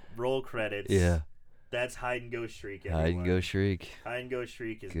 Roll credits. Yeah. That's Hide and Go Shriek. Everyone. Hide and go shriek. Hide and Go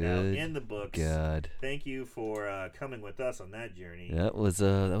Shriek is now Good in the books. God. Thank you for coming with us on that journey. That was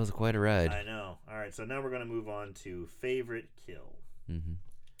quite a ride. I know. All right, so now we're going to move on to favorite kill.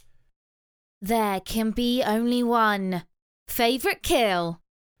 There can be only one. Favorite kill?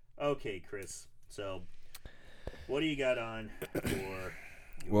 Okay, Chris. So, what do you got on for?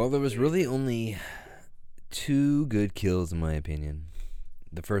 Well, there was really only two good kills in my opinion.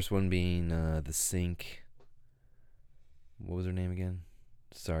 The first one being the sink. What was her name again?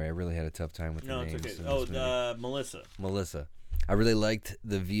 Sorry, I really had a tough time with the No, names. it's okay. in Oh, this movie. Melissa. Melissa. I really liked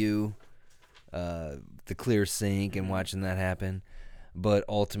the view, the clear sink, and watching that happen. But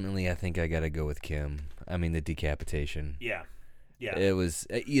ultimately, I think I got to go with Kim. I mean, the decapitation. Yeah. Yeah. It was,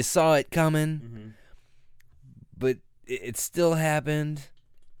 you saw it coming, but it still happened.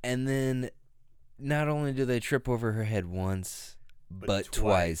 And then not only do they trip over her head once, but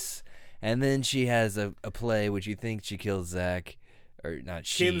twice. And then she has a play which you think she kills Zach. Or not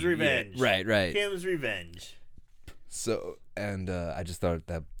she. Kim's revenge. Yeah, right. Kim's revenge. So, and I just thought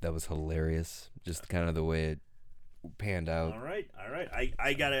that was hilarious. Just kind of the way it panned out. All right.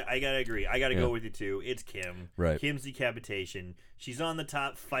 I gotta agree. I gotta go with you too. It's Kim. Right. Kim's decapitation. She's on the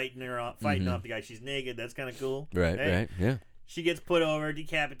top fighting off the guy. She's naked. That's kind of cool. Right, Hey, right, yeah. She gets put over,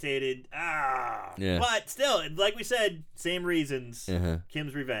 decapitated. Yeah. But still, like we said, same reasons. Uh-huh.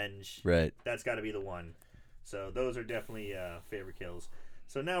 Kim's revenge. Right. That's got to be the one. So those are definitely favorite kills.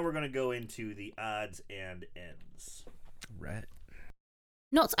 So now we're going to go into the odds and ends. Right.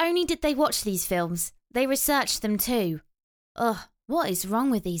 Not only did they watch these films, they researched them too. Ugh, what is wrong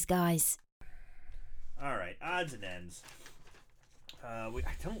with these guys? All right, odds and ends. I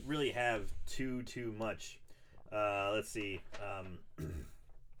don't really have too much. Let's see.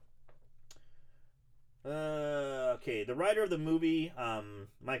 Okay, the writer of the movie,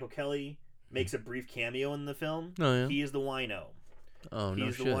 Michael Kelly, makes a brief cameo in the film. Oh, yeah? He is the wino. Oh, no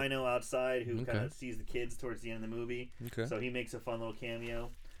He's shit. the wino outside who Okay. kind of sees the kids towards the end of the movie. Okay. So he makes a fun little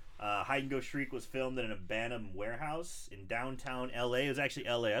cameo. Hide and Go Shriek was filmed in an abandoned warehouse in downtown L.A. It was actually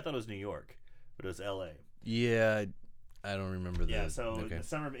L.A. I thought it was New York. but it was L.A. Yeah, I don't remember the. Yeah, so okay. the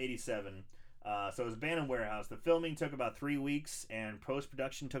summer of '87. So it was abandoned warehouse. The filming took about 3 weeks, and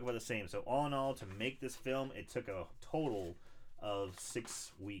post-production took about the same. So all in all, to make this film, it took a total of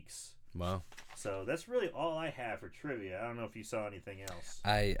 6 weeks. Wow. So that's really all I have for trivia. I don't know if you saw anything else.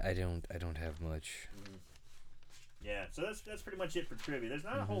 I don't have much. Yeah, so that's pretty much it for trivia. There's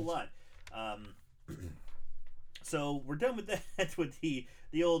not a whole lot. So we're done with that with the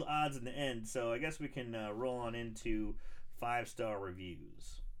old odds in the end. So I guess we can roll on into 5-star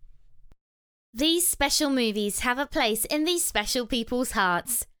reviews. These special movies have a place in these special people's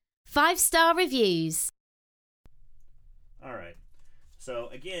hearts. 5-star reviews. All right. So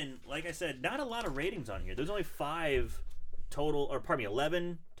again, like I said, not a lot of ratings on here. There's only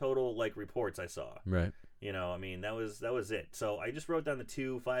 11 total like reports I saw. Right. You know, I mean, that was it. So I just wrote down the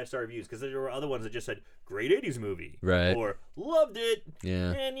 2 5-star reviews because there were other ones that just said great 80s movie, Right. or loved it.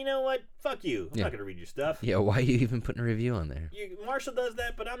 Yeah. And you know what? Fuck you. I'm not gonna read your stuff. Yeah. Why are you even putting a review on there? Marshall does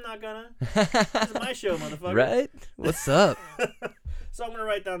that, but I'm not gonna. This is my show, motherfucker. Right. What's up? So I'm gonna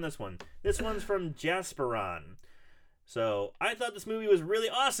write down this one. This one's from Jasperon. So, I thought this movie was really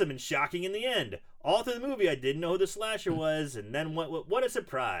awesome and shocking in the end. All through the movie, I didn't know who the slasher was, and then what a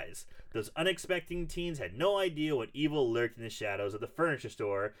surprise. Those unexpected teens had no idea what evil lurked in the shadows of the furniture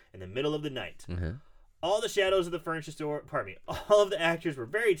store in the middle of the night. All the shadows of the furniture store, all of the actors were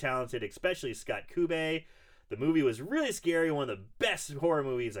very talented, especially Scott Kube. The movie was really scary, one of the best horror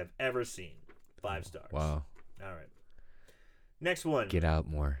movies I've ever seen. 5 stars. Wow. All right. Next one. Get out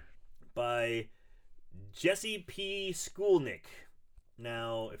more. By Jesse P. Skulnick.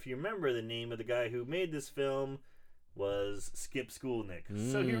 Now, if you remember, the name of the guy who made this film was Skip Skulnick.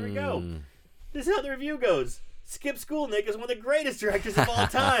 So here we go. This is how the review goes. Skip Skulnick is one of the greatest directors of all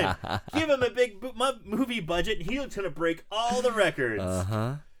time. Give him a big movie budget, and he's going to break all the records.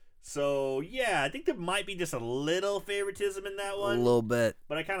 So, yeah, I think there might be just a little favoritism in that one. A little bit.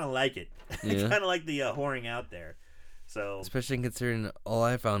 But I kind of like it. Yeah. I kind of like the whoring out there. So, especially considering all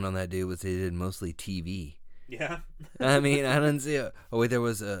I found on that dude was they did mostly TV. yeah. I mean, I didn't see it. Oh, wait, there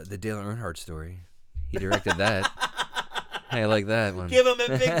was the Dale Earnhardt story. He directed that. I like that one. Give him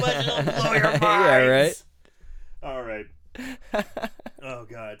a big budget, it'll blow your minds. Yeah, right? All right. Oh,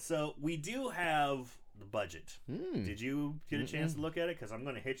 God. So, we do have the budget. Did you get a chance to look at it? Because I'm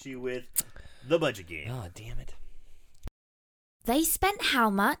going to hit you with the budget game. Oh, damn it. They spent how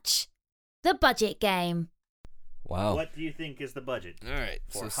much? The budget game. Wow. What do you think is the budget? All right.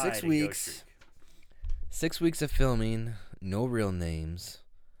 For So Hide 6 and Go weeks. Streak? 6 weeks of filming. No real names.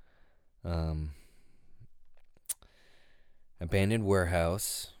 Abandoned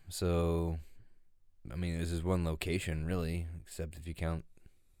warehouse. So, I mean, this is one location, really, except if you count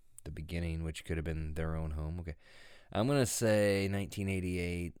the beginning, which could have been their own home. Okay. I'm going to say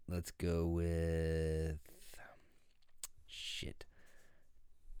 1988. Let's go with... Shit.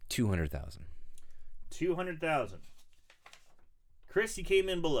 200,000. 200,000. Chris, you came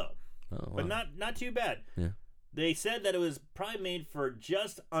in below. Oh, But wow. not too bad. Yeah. They said that it was probably made for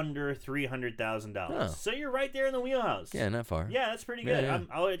just under $300,000. Oh. So you're right there in the wheelhouse. Yeah, not far. Yeah, that's pretty Yeah, good.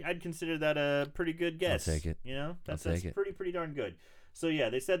 yeah. I'd consider that a pretty good guess. I'll take it. You know, that's take it. pretty darn good. So yeah,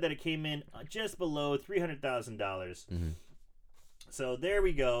 they said that it came in just below $300,000. So there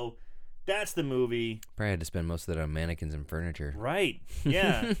we go. That's the movie. Probably had to spend most of that on mannequins and furniture. Right.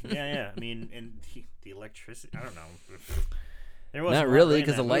 Yeah. yeah. I mean, and the electricity. I don't know. There wasn't Not a lot really, in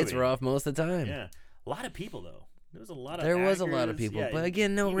because that the lights movie. were off most of the time. Yeah. A lot of people though. There was a lot of. There was a lot of actors, people, yeah, but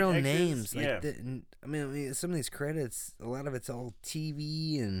again, no even real extras, names. Like, yeah. I mean, some of these credits, a lot of it's all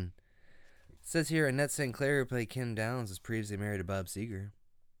TV, and it says here Annette St. Clair, who played Kim Downs, was previously married to Bob Seger.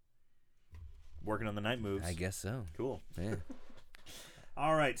 Working on the night moves. I guess so. Cool. Yeah.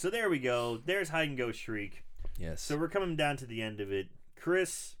 All right, so there we go. There's Hide and Go Shriek. Yes. So we're coming down to the end of it.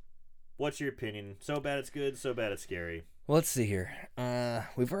 Chris, what's your opinion? So bad it's good, so bad it's scary. Well, let's see here.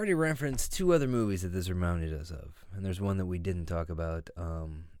 We've already referenced 2 other movies that this reminded us of, and there's one that we didn't talk about.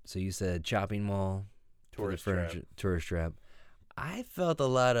 So you said Chopping Mall, Tourist Tourist Trap. I felt a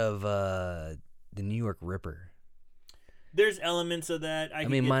lot of the New York Ripper. There's elements of that. I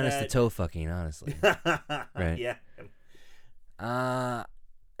mean, get minus that. the toe fucking, honestly. Right. Yeah.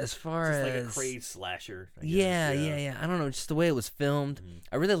 As far Just as like a crazed slasher. I guess. yeah. I don't know, just the way it was filmed.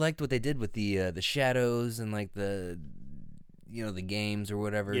 I really liked what they did with the shadows and like the the games or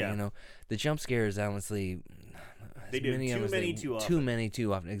whatever. Yeah. The jump scares, honestly, They as do many too of as many they- too often. Too many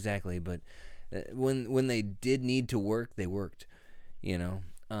too often, exactly. But when they did need to work, they worked.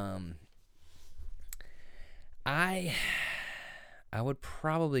 I would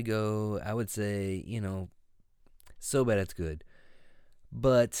probably go. I would say, So Bad It's Good.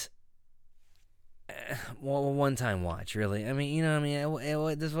 But well, one-time watch, really. I mean, you know, what I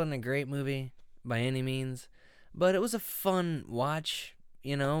mean, this wasn't a great movie by any means, but it was a fun watch.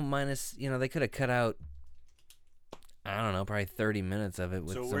 You know, minus, you know, they could have cut out, I don't know, probably 30 minutes of it.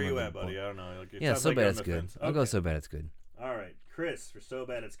 With So some where of you the at, buddy? I don't know. Like, it Yeah, sounds So like Bad you're It's on the Good. fence. I'll go Okay. So Bad It's Good. All right, Chris, for So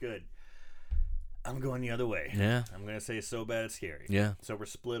Bad It's Good. I'm going the other way. Yeah. I'm gonna say So Bad It's Scary. Yeah. So we're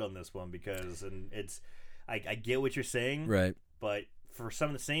split on this one because, and it's, I get what you're saying, Right. but for some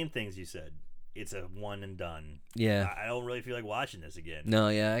of the same things you said, it's a one and done. Yeah. I don't really feel like watching this again. No,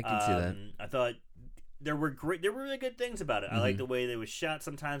 yeah, I can see that. I thought there were really good things about it. I like the way that it was shot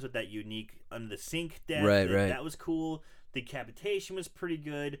sometimes with that unique under the sink death. Right, that, right. That was cool. The decapitation was pretty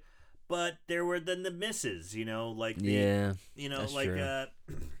good, but there were then the misses. You know, like the, Yeah. you know, that's like true.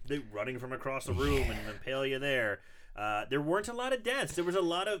 the running from across the room and impale you there. There weren't a lot of deaths. There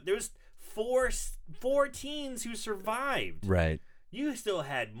was four teens who survived. Right. You still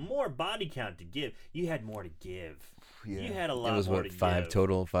had more body count to give. You had more to give. You had a lot It was more what, to five give.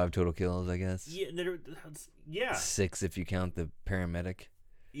 total kills, I guess. Yeah, 6 if you count the paramedic.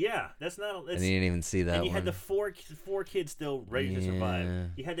 yeah. That's not. That's, And you didn't even see that and you one. had the four kids still ready to survive. Yeah.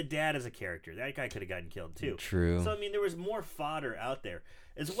 You had the dad as a character. That guy could have gotten killed too. True. So I mean, there was more fodder out there,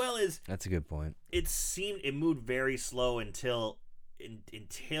 as well as That's a good point. it moved very slow until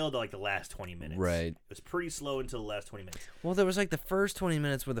like the last 20 minutes. Right. It was pretty slow until the last 20 minutes. Well, there was like the first 20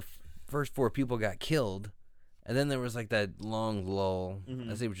 minutes where the first 4 people got killed, and then there was like that long lull.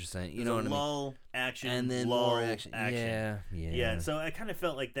 I see what you're saying. You know what I mean? Lull, action, And then lull, more action. Yeah. Yeah, so I kind of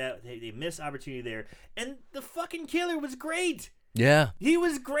felt like that they missed opportunity there, and the fucking killer was great. Yeah. He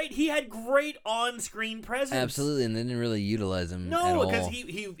was great. He had great on-screen presence. Absolutely, and they didn't really utilize him at No, all. because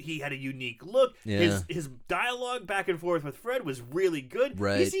he had a unique look. Yeah. His dialogue back and forth with Fred was really good. He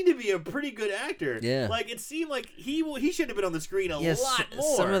Right. seemed to be a pretty good actor. Yeah. Like it seemed like he should have been on the screen a lot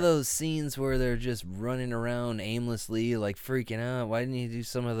more. Some of those scenes where they're just running around aimlessly, like freaking out. Why didn't you do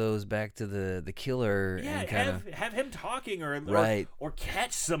some of those back to the killer? Yeah, and kind of have him talking or Right. or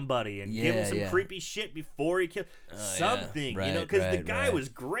catch somebody and give Yeah, him some yeah. creepy shit before he kills something, Right, you know, because the right, guy right. was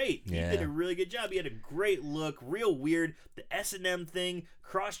great. He Yeah. did a really good job. He had a great look, real weird. The S&M thing,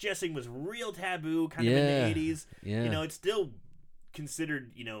 cross-dressing was real taboo, kind of in Yeah, the 80s. yeah. You know, it's still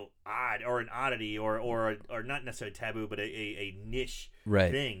considered, you know, odd or an oddity or not necessarily taboo, but a niche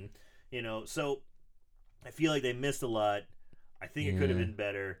Right. thing. You know, so I feel like they missed a lot. I think it could have Yeah. been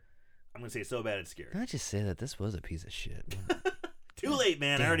better. I'm gonna say So Bad It's Scary. Can I just say that this was a piece of shit? Too late,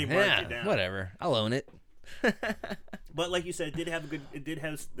 man. I already marked yeah, it down. whatever. I'll own it. But like you said, it did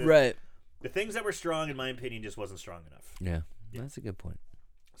have Right. the things that were strong, in my opinion, just wasn't strong enough. Yeah, that's a good point.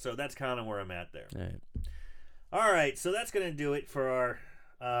 So that's kind of where I'm at there. All right. All right, so that's gonna do it for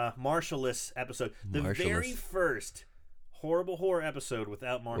our Marshall-less episode. The very Marshall-less. first horrible horror episode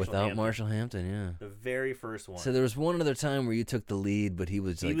without Marshall. Without Hampton. Marshall Hampton, yeah. The very first one. So there was one other time where you took the lead, but he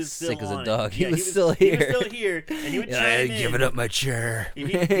was like was still sick as on a it. dog. Yeah, He was still here. He was still here, and he would Yeah, chime in. give it up my chair.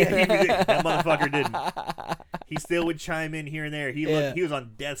 That motherfucker didn't. He still would chime in here and there. He was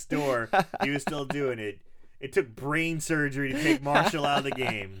on death's door. He was still doing it. It took brain surgery to take Marshall out of the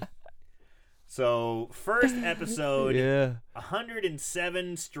game. So, first episode, Yeah.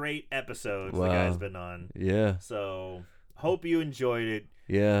 107 straight episodes the Wow. guy's been on. Yeah. So, hope you enjoyed it.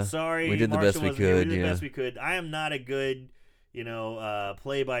 Yeah. Sorry, We did the Marshall best we wasn't here. could. We did the Yeah. best we could. I am not a good,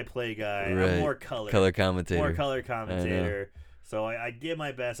 play-by-play guy. Right. I'm more color commentator. more color commentator. So I did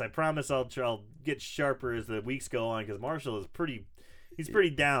my best. I promise I'll get sharper as the weeks go on because Marshall is he's pretty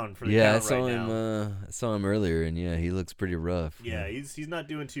down for the Yeah, I count saw right him. now. I saw him earlier, and yeah, he looks pretty rough. Yeah, he's not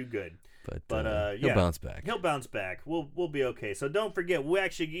doing too good. but yeah, he'll bounce back. He'll bounce back. We'll be okay. So don't forget,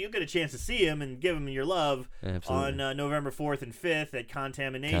 you'll get a chance to see him and give him your love Absolutely. on November 4th and 5th at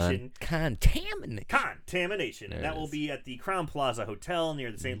Contamination. Contamination. Contamination. And There that it will is. be at the Crown Plaza Hotel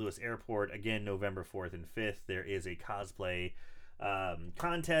near the St. Louis Airport. Again, November 4th and 5th. There is a cosplay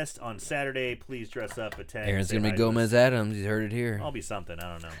contest on Saturday. Please dress up, attend. Aaron's say gonna hi be to us. Gomez Adams. You heard it here. I'll be something.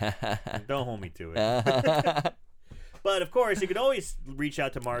 I don't know. Don't hold me to it. But, of course, you can always reach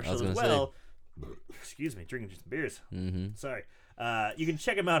out to Marshall as gonna well. Excuse me, drinking just some beers. Mm-hmm. Sorry. You can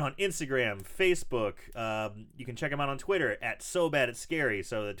check him out on Instagram, Facebook. You can check him out on Twitter at So Bad It's Scary.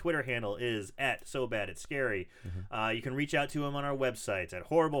 So the Twitter handle is at So Bad It's Scary. You can reach out to him on our websites at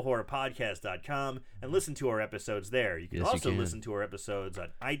horriblehorrorpodcast.com and listen to our episodes there. You can Yes, you also can. listen to our episodes on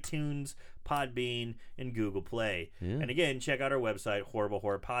iTunes, Podbean, and Google Play. Yeah. And again, check out our website,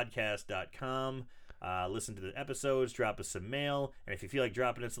 horriblehorrorpodcast.com. Listen to the episodes, drop us some mail, and if you feel like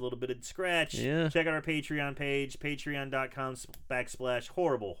dropping us a little bit of scratch, Yeah. check out our Patreon page,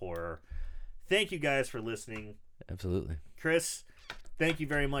 patreon.com/horrible horror. Thank you guys for listening. Absolutely. Chris, thank you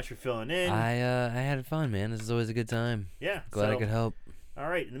very much for filling in. I had fun, man. This is always a good time. Yeah. Glad I could help. All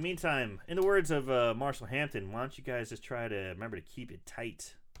right. In the meantime, in the words of Marshall Hampton, why don't you guys just try to remember to keep it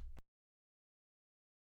tight.